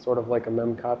moves is sort of like a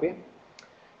mem copy.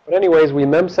 But anyways, we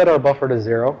mem set our buffer to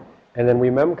 0, and then we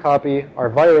mem copy our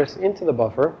virus into the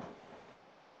buffer.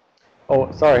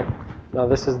 Oh, sorry. Now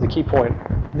this is the key point.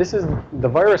 This is the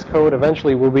virus code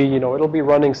eventually will be, it'll be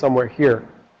running somewhere here.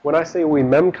 When I say we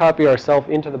mem copy ourselves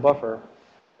into the buffer,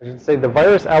 I should say the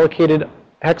virus allocated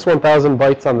hex 1000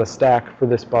 bytes on the stack for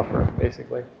this buffer,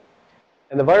 basically.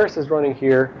 And the virus is running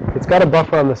here. It's got a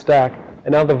buffer on the stack.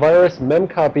 And now the virus mem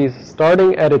copies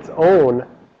starting at its own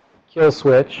kill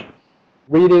switch,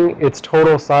 reading its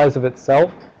total size of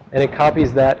itself, and it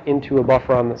copies that into a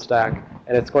buffer on the stack.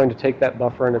 And it's going to take that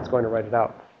buffer and it's going to write it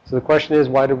out. So the question is,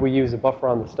 why did we use a buffer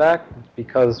on the stack?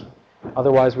 Because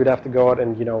otherwise we'd have to go out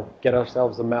and, get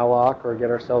ourselves a malloc or get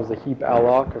ourselves a heap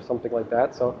alloc or something like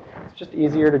that. So it's just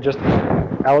easier to just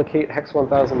allocate hex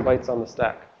 1000 bytes on the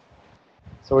stack.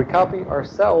 So we copy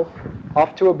ourselves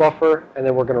off to a buffer, and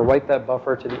then we're going to write that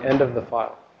buffer to the end of the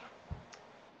file.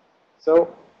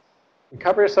 So we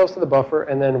copy ourselves to the buffer,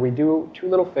 and then we do two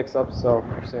little fix-ups. So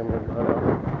actually, I'm going to run out.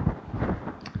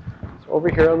 So over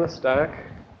here on the stack,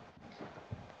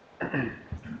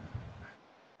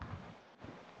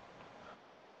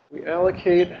 we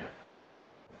allocate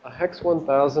a hex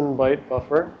 1000 byte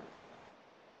buffer,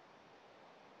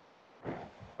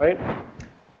 right?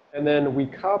 And then we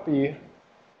copy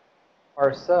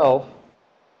ourselves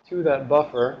to that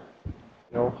buffer,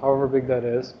 however big that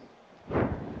is,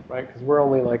 right? Because we're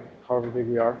only like however big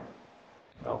we are.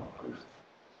 Oh, I'm just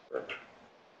do it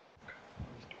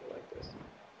like this,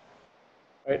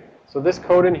 right? So this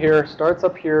code in here starts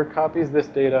up here, copies this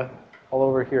data all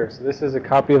over here. So this is a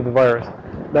copy of the virus.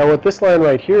 Now what this line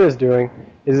right here is doing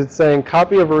is it's saying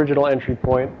copy of original entry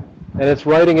point, and it's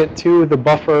writing it to the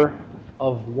buffer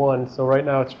of 1. So right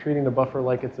now it's treating the buffer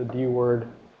like it's a D-word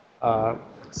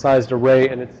sized array,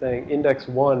 and it's saying index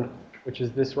 1, which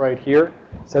is this right here,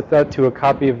 set that to a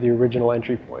copy of the original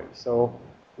entry point. So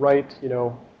write,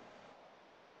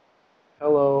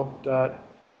 hello.exe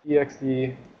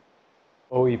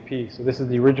OEP. So this is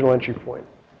the original entry point.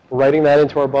 We're writing that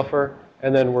into our buffer,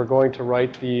 and then we're going to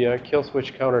write the kill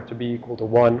switch counter to be equal to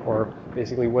 1, or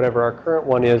basically whatever our current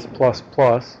one is plus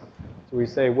plus. So we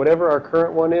say whatever our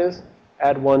current one is,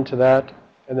 add 1 to that,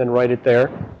 and then write it there.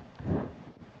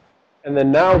 And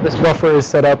then now this buffer is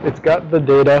set up. It's got the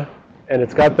data, and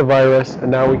it's got the virus,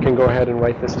 and now we can go ahead and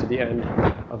write this to the end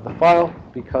of the file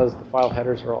because the file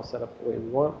headers are all set up the way we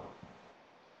want.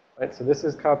 Right, so this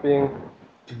is copying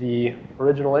the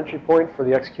original entry point for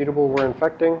the executable we're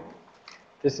infecting.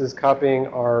 This is copying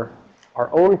our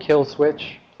own kill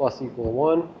switch plus equal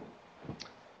 1.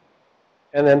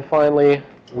 And then finally,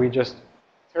 we just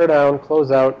tear down,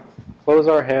 close out, close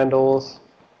our handles.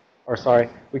 Or sorry,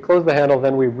 we close the handle,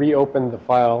 then we reopen the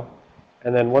file.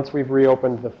 And then once we've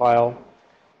reopened the file,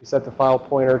 we set the file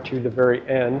pointer to the very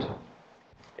end.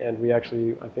 And we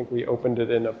actually, I think we opened it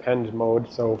in append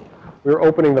mode. So we were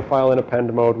opening the file in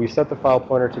append mode. We set the file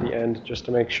pointer to the end just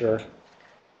to make sure.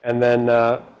 And then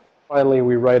finally,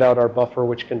 we write out our buffer,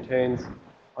 which contains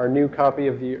our new copy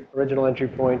of the original entry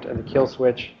point and the kill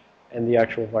switch and the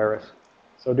actual virus.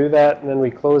 So do that, and then we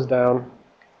close down.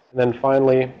 And then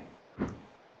finally,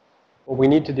 what we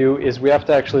need to do is we have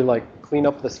to actually clean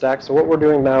up the stack. So what we're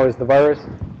doing now is the virus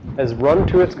has run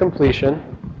to its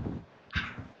completion.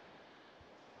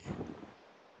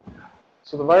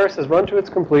 So the virus has run to its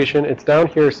completion. It's down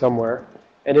here somewhere.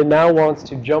 And it now wants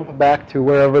to jump back to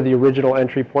wherever the original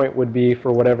entry point would be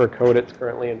for whatever code it's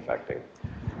currently infecting.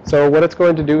 So what it's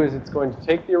going to do is it's going to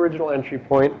take the original entry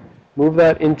point, move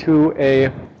that into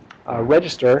a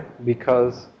register,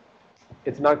 because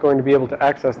it's not going to be able to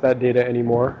access that data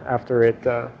anymore after it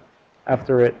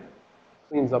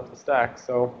cleans up the stack.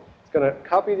 So it's going to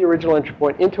copy the original entry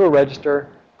point into a register,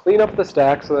 clean up the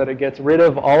stack so that it gets rid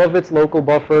of all of its local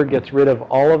buffer, gets rid of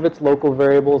all of its local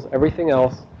variables, everything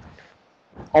else.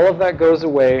 All of that goes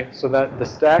away so that the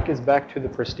stack is back to the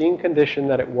pristine condition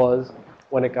that it was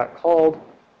when it got called.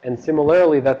 And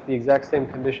similarly, that's the exact same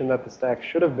condition that the stack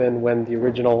should have been when the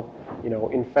original,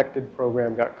 infected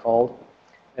program got called.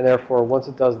 And therefore, once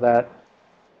it does that,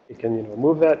 it can,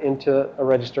 move that into a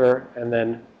register and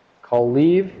then call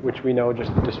leave, which we know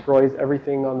just destroys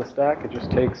everything on the stack. It just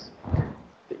takes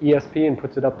the ESP and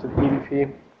puts it up to the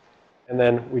EDP. And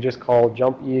then we just call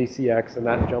jump EACX, and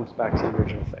that jumps back to the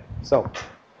original thing. So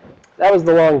that was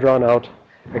the long, drawn-out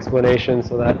explanation,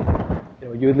 so that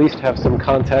you at least have some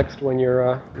context when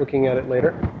you're looking at it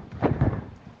later.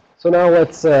 So now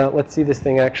let's see this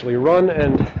thing actually run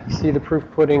and see the proof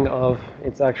pudding of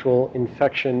its actual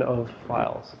infection of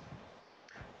files.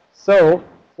 So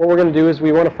what we're going to do is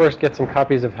we want to first get some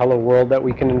copies of Hello World that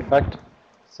we can infect.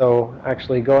 So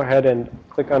actually go ahead and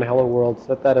click on Hello World,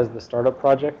 set that as the startup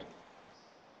project.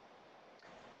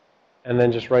 And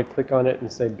then just right-click on it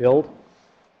and say Build.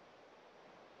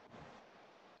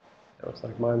 It looks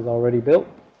like mine's already built.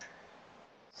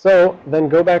 So then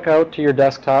go back out to your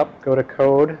desktop, go to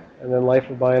Code, and then Life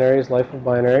of Binaries, Life of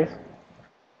Binaries.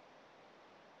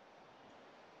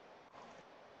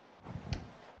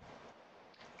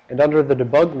 And under the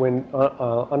debug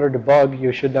under debug,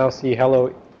 you should now see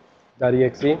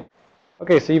hello.exe.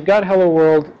 Okay, so you've got Hello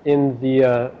World in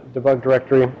the debug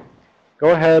directory.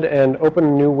 Go ahead and open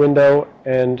a new window,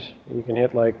 and you can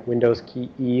hit like Windows key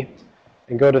E,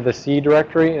 and go to the C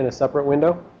directory in a separate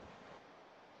window.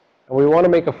 And we want to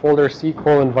make a folder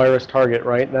C:virus target,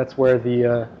 right? That's where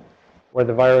the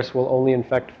virus will only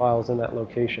infect files in that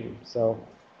location. So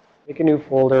make a new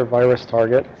folder, virus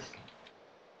target,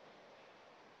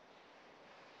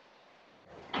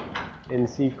 in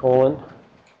C:.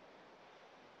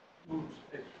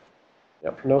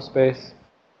 Yep, no space.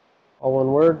 All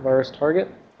one word, virus target.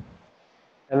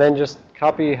 And then just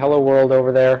copy Hello World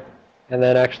over there, and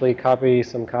then actually copy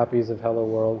some copies of Hello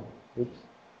World. Oops.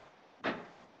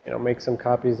 Make some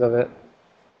copies of it,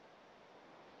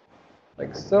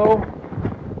 like so.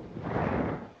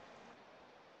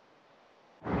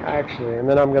 Actually, and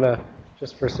then I'm going to,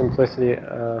 just for simplicity,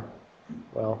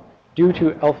 due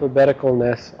to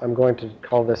alphabeticalness, I'm going to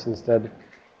call this instead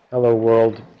Hello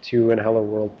World 2 and Hello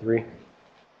World 3.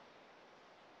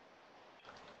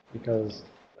 Because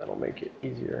that'll make it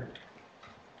easier.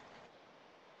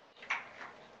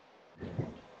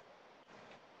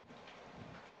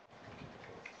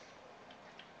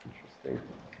 Interesting.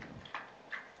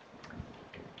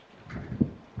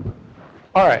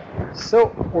 All right,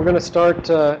 so we're going to start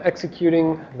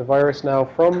executing the virus now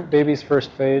from baby's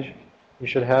first phase. You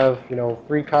should have,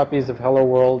 3 copies of Hello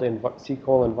World in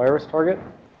C:virus target.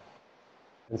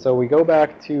 And so we go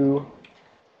back to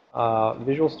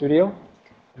Visual Studio.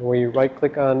 And we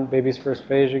right-click on baby's first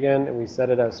phase again, and we set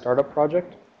it as startup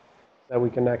project, so that we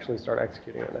can actually start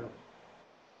executing it now.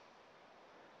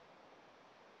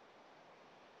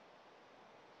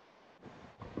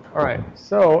 All right,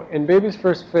 so in baby's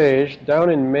first phase, down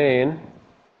in main,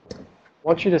 I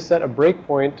want you to set a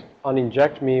breakpoint on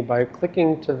inject me by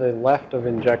clicking to the left of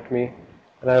inject me,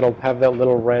 and that'll have that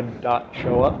little red dot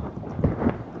show up.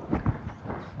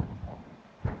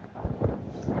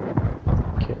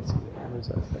 Can't see it. What does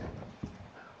that say?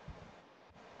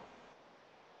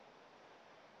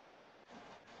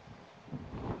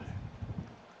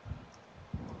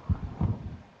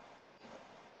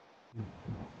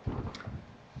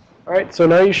 All right, so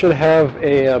now you should have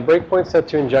a breakpoint set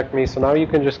to inject me. So now you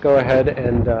can just go ahead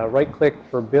and right-click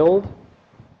for build.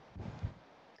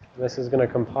 This is going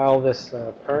to compile this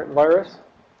parent virus.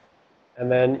 And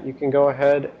then you can go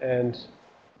ahead and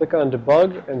click on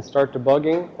debug and start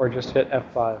debugging, or just hit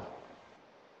F5.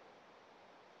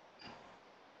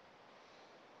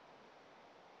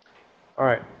 All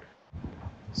right.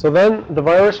 So then the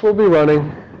virus will be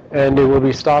running, and it will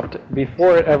be stopped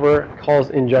before it ever calls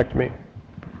inject me.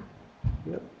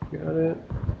 Yep, got it.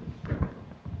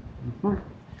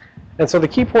 And so the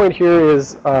key point here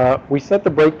is we set the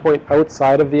breakpoint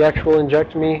outside of the actual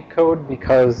inject me code,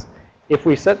 because if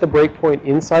we set the breakpoint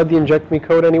inside the inject me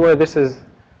code anywhere, this is,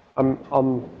 I'm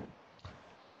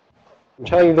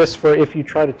telling you this for if you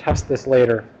try to test this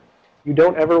later. You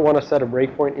don't ever want to set a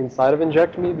breakpoint inside of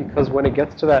inject me, because when it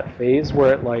gets to that phase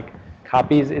where it like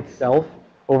copies itself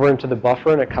over into the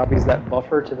buffer and it copies that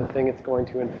buffer to the thing it's going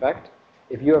to infect,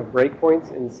 if you have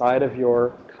breakpoints inside of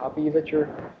your copy that you're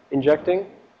injecting,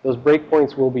 those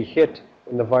breakpoints will be hit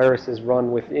when the virus is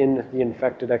run within the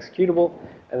infected executable,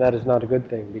 and that is not a good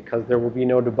thing, because there will be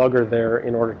no debugger there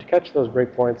in order to catch those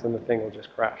breakpoints, and the thing will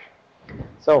just crash.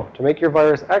 So to make your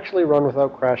virus actually run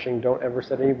without crashing, don't ever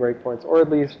set any breakpoints, or at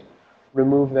least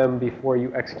remove them before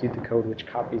you execute the code which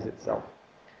copies itself.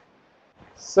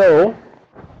 So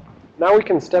now we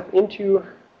can step into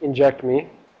inject me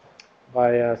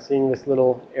by seeing this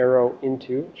little arrow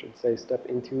into, it should say step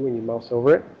into when you mouse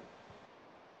over it.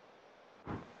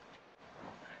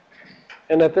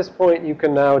 And at this point, you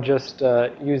can now just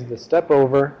use the step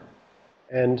over.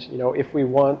 And, if we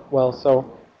want, well,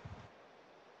 so,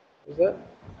 is that?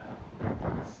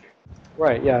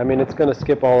 Right, yeah, I mean, it's going to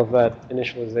skip all of that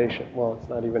initialization. Well, it's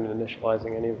not even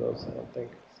initializing any of those, I don't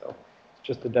think. So it's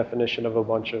just the definition of a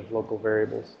bunch of local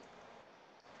variables.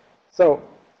 So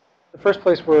the first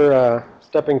place we're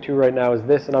stepping to right now is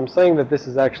this. And I'm saying that this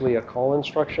is actually a call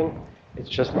instruction. It's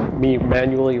just me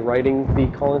manually writing the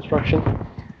call instruction.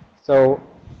 So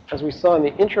as we saw in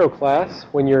the intro class,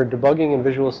 when you're debugging in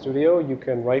Visual Studio, you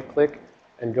can right-click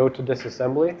and go to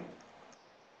disassembly.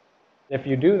 If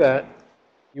you do that,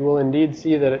 you will indeed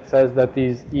see that it says that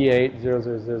these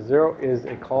E80000 is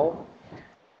a call.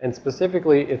 And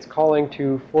specifically, it's calling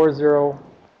to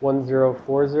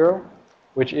 401040,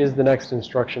 which is the next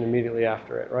instruction immediately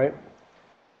after it, right?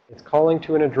 It's calling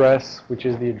to an address, which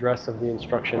is the address of the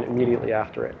instruction immediately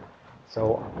after it.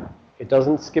 So it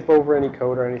doesn't skip over any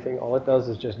code or anything. All it does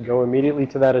is just go immediately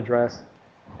to that address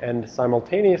and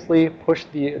simultaneously push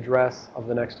the address of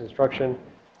the next instruction.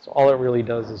 So all it really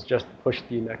does is just push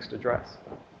the next address.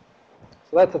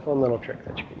 So that's a fun little trick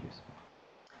that you can use.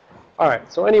 All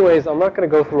right, so anyways, I'm not going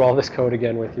to go through all this code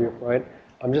again with you, right?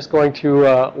 I'm just going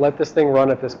to let this thing run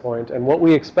at this point. And what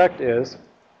we expect is,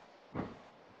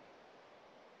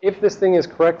 if this thing is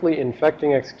correctly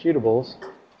infecting executables,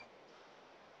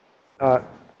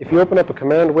 if you open up a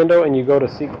command window and you go to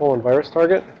C:virus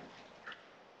target,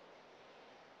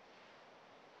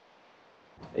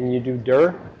 and you do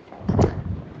dir,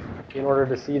 in order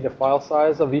to see the file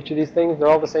size of each of these things, they're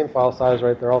all the same file size,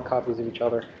 right? They're all copies of each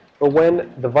other. But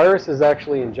when the virus is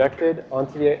actually injected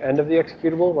onto the end of the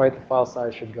executable, right, the file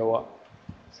size should go up.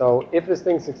 So if this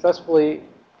thing's successfully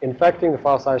infecting, the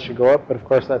file size should go up. But of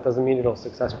course, that doesn't mean it'll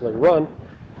successfully run.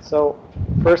 So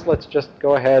first, let's just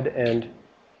go ahead and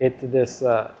hit this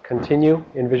continue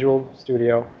in Visual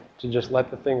Studio to just let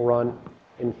the thing run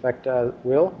infect as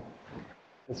will.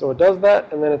 And so it does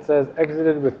that, and then it says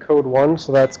exited with code 1,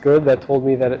 so that's good. That told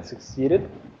me that it succeeded.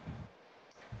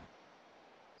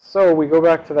 So we go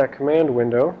back to that command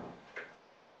window,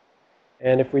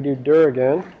 and if we do dir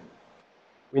again,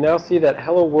 we now see that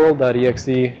hello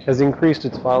world.exe has increased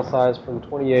its file size from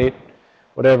 28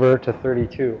 whatever to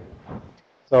 32.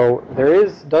 So there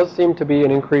does seem to be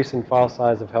an increase in file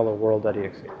size of hello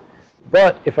world.exe.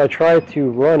 But if I try to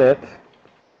run it,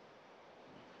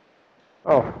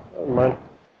 oh, never mind.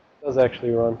 It does actually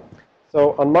run.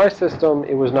 So on my system,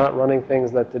 it was not running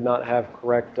things that did not have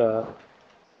correct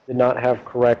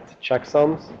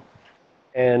checksums.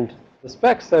 And the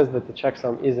spec says that the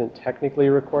checksum isn't technically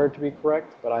required to be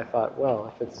correct, but I thought,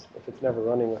 well, if it's never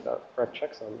running without correct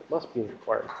checksum, it must be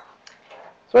required.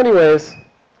 So anyways,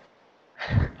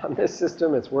 on this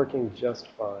system, it's working just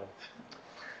fine.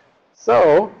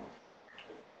 So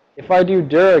if I do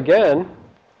dir again,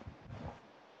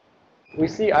 we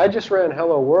see I just ran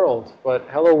hello world, but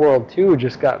hello world 2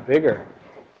 just got bigger.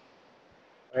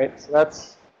 Right? So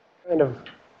that's kind of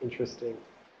interesting.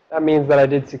 That means that I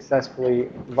did successfully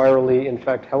virally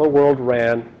infect hello world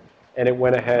ran, and it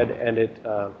went ahead and it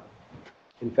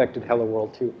infected hello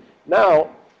world 2. Now,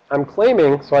 I'm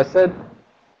claiming, so I said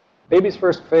baby's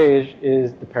first phage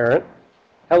is the parent,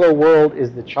 hello world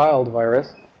is the child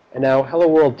virus, and now hello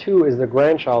world 2 is the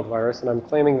grandchild virus, and I'm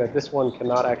claiming that this one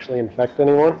cannot actually infect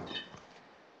anyone.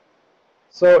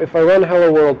 So if I run hello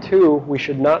world 2, we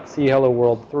should not see hello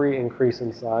world 3 increase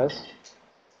in size.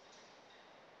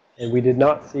 And we did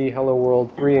not see hello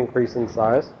world 3 increase in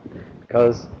size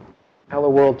because hello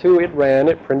world 2, it ran,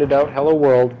 it printed out hello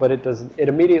world, but it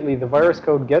immediately, the virus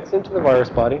code gets into the virus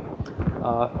body.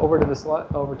 Over to the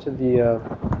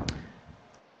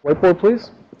whiteboard,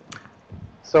 please.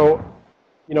 So,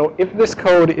 if this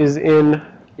code is in,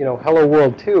 hello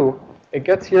world 2, it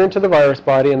gets here into the virus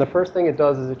body, and the first thing it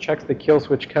does is it checks the kill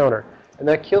switch counter. And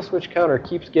that kill switch counter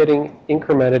keeps getting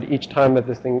incremented each time that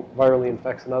this thing virally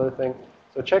infects another thing.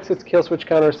 So it checks its kill switch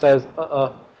counter, says,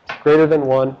 greater than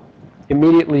 1,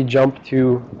 immediately jump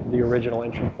to the original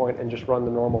entry point and just run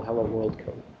the normal hello world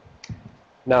code.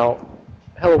 Now,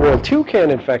 hello world 2 can't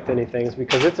infect any things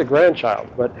because it's a grandchild,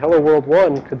 but hello world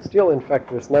 1 could still infect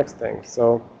this next thing.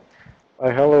 So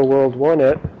I hello world 1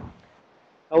 it,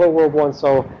 hello world 1,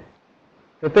 so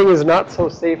the thing is not so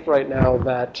safe right now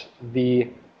that the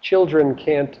children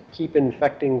can't keep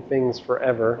infecting things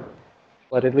forever,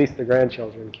 but at least the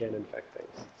grandchildren can infect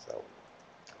things. So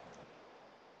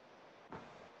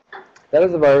that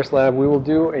is the virus lab. We will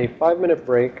do a 5-minute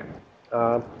break.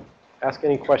 Ask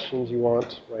any questions you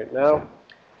want right now.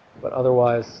 But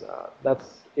otherwise, that's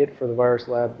it for the virus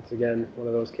lab. It's, again, one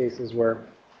of those cases where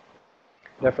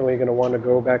definitely going to want to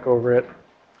go back over it,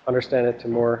 understand it to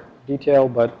more detail.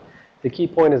 But the key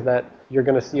point is that you're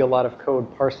going to see a lot of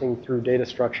code parsing through data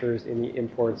structures in the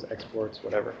imports, exports,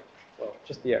 whatever. Well,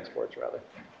 just the exports, rather.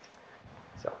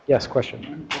 So, yes,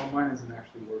 question? Well, mine isn't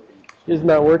actually working. Isn't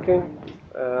that working?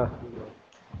 That's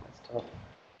tough.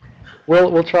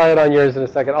 We'll try it on yours in a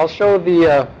second. I'll show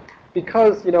the,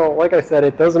 because, you know, like I said,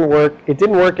 it doesn't work. It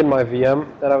didn't work in my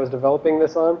VM that I was developing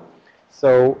this on.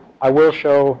 So I will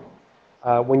show,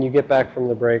 when you get back from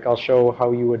the break, I'll show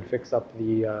how you would fix up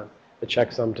the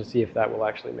checksum to see if that will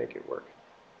actually make it work.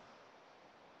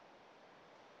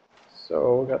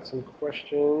 So, got some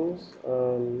questions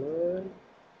on that.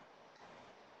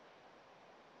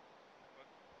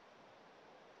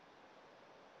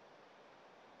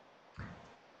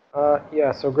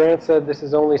 Yeah, so Grant said this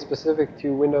is only specific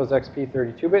to Windows XP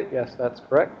 32-bit. Yes, that's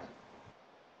correct.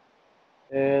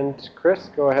 And Chris,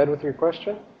 go ahead with your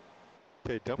question.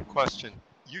 Okay, dumb question.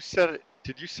 You set it,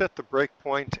 did you set the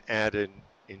breakpoint at an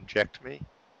inject me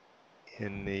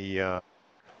in the,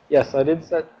 Yes, I did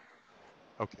set,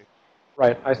 okay.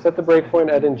 right. I set the breakpoint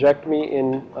at inject me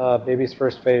in baby's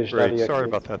first phase. Great, sorry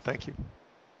about that, thank you.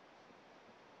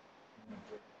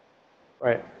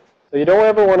 Right. So you don't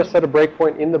ever want to set a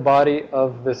breakpoint in the body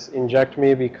of this inject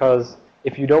me, because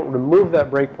if you don't remove that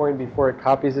breakpoint before it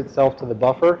copies itself to the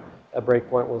buffer, that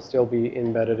breakpoint will still be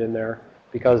embedded in there.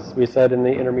 Because we said in the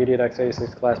intermediate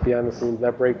x86 class behind the scenes,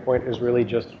 that breakpoint is really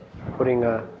just putting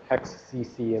a hex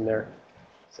CC in there.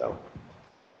 So,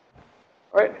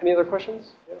 all right, any other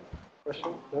questions? Yeah.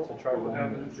 Question? No?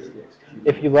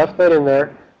 If you left that in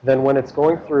there, then when it's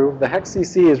going through, the hex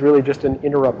CC is really just an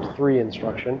interrupt 3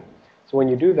 instruction. So when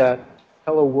you do that,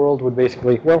 hello world would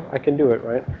basically, well, I can do it,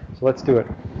 right? So let's do it.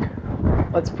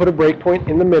 Let's put a breakpoint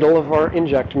in the middle of our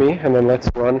inject me, and then let's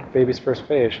run baby's first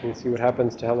phase and see what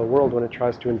happens to hello world when it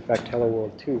tries to infect hello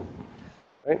world 2.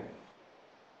 Right?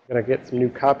 I'm going to get some new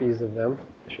copies of them.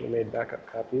 I should have made backup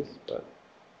copies, but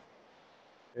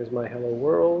here's my hello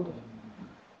world.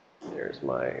 There's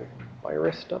my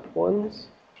virused up ones.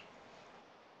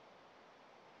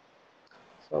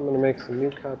 So I'm going to make some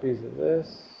new copies of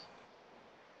this.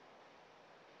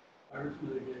 Virus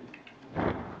mitigation.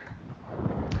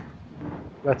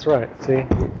 That's right. See,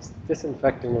 it's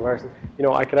disinfecting the virus. You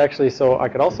know, I could actually, so I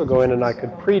could also go in and I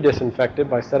could pre-disinfect it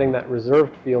by setting that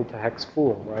reserved field to hex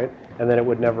full, right? And then it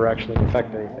would never actually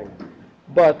infect anything.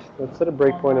 But let's set a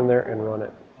breakpoint in there and run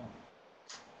it.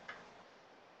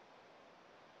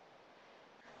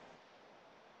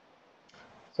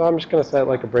 So I'm just going to set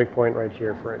like a breakpoint right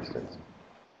here, for instance.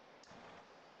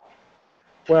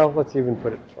 Well, let's even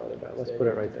put it farther down. Let's put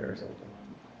it right there or something.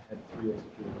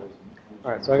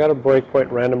 All right, so I got a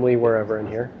breakpoint randomly wherever in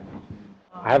here.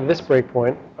 I have this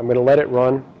breakpoint. I'm going to let it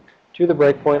run to the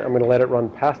breakpoint. I'm going to let it run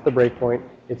past the breakpoint.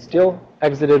 It still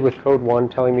exited with code 1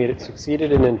 telling me it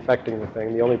succeeded in infecting the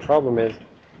thing. The only problem is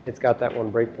it's got that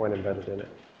one breakpoint embedded in it.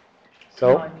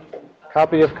 So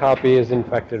copy of copy is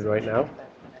infected right now.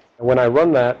 And when I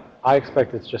run that, I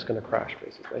expect it's just going to crash,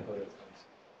 basically.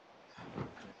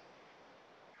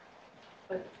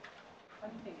 But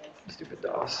one thing is, Stupid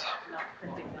DOS. not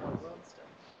printing hello world stuff.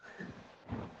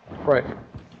 Right.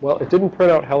 Well, it didn't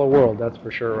print out hello world, that's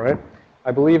for sure, right?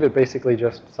 I believe it basically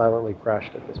just silently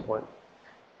crashed at this point.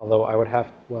 Although I would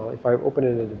have, well, if I open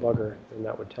it in a debugger, then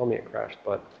that would tell me it crashed.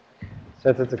 But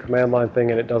since it's a command line thing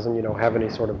and it doesn't, you know, have any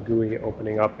sort of GUI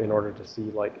opening up in order to see,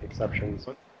 like, exceptions,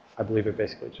 I believe it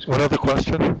basically just crashed. One other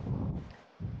question?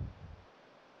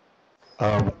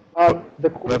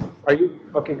 Are you,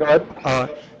 okay, go ahead.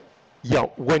 Yeah,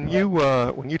 when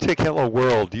you take hello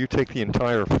world, do you take the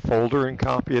entire folder and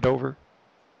copy it over?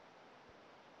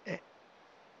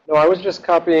 No, I was just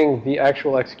copying the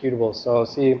actual executables. So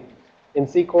see, in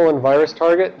C:virus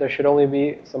target, there should only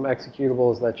be some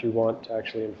executables that you want to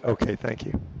actually infect. Okay, thank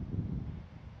you.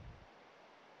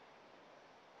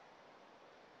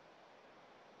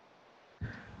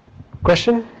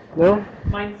 Question? No?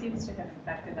 Mine seems to have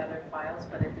infected other files,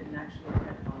 but it didn't actually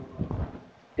print hello world.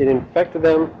 It infected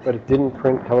them, but it didn't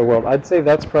print hello world. I'd say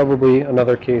that's probably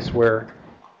another case where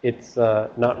it's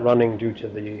not running due to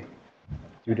the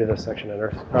section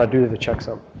header, due to the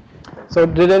checksum. So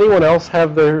did anyone else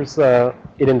have theirs, it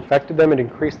infected them, it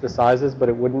increased the sizes, but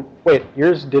it wouldn't, wait,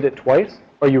 yours did it twice?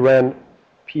 Or you ran,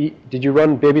 did you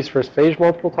run baby's first phase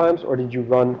multiple times, or did you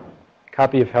run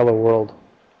copy of hello world?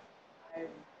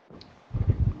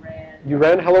 You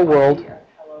ran hello world,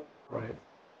 right?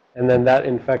 And then that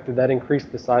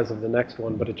increased the size of the next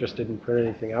one, but it just didn't print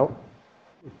anything out.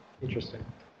 Interesting.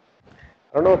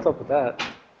 I don't know what's up with that.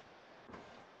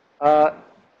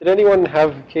 Did anyone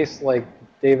have a case like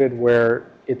David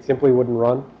where it simply wouldn't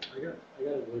run? I got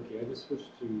it working. I just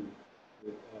switched to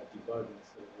debug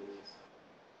instead of release.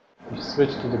 You switch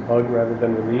to debug rather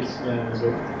than release? Yeah, so,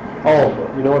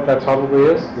 Oh, you know what that probably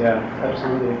is? yeah,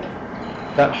 absolutely.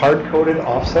 That hard-coded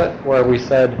offset where we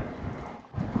said,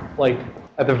 like,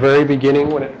 at the very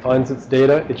beginning when it finds its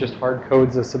data, it just hard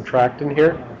codes a subtract in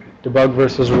here. Debug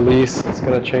versus release, it's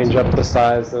going to change up the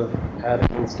size of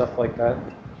padding and stuff like that.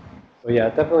 So yeah,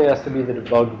 it definitely has to be the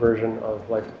debug version of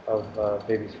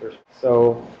Baby's First.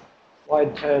 So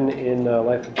slide 10 in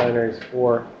Life of Binaries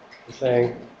 4 is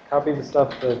saying, copy the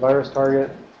stuff to the virus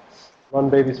target, run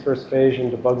Baby's First phase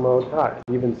in debug mode.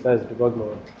 It even says debug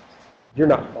mode. You're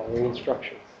not following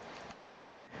instructions.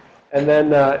 And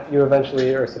then you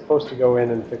eventually are supposed to go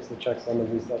in and fix the checksum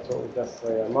of these. That's what was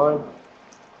necessary on mine.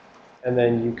 And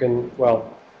then you can,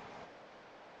 well,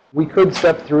 we could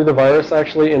step through the virus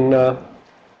actually in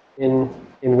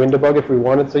WinDebug if we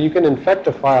wanted. So you can infect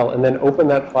a file and then open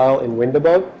that file in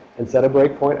WinDebug and set a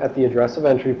breakpoint at the address of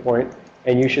entry point.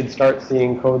 And you should start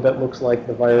seeing code that looks like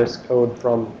the virus code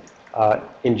from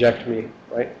inject me,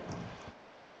 right?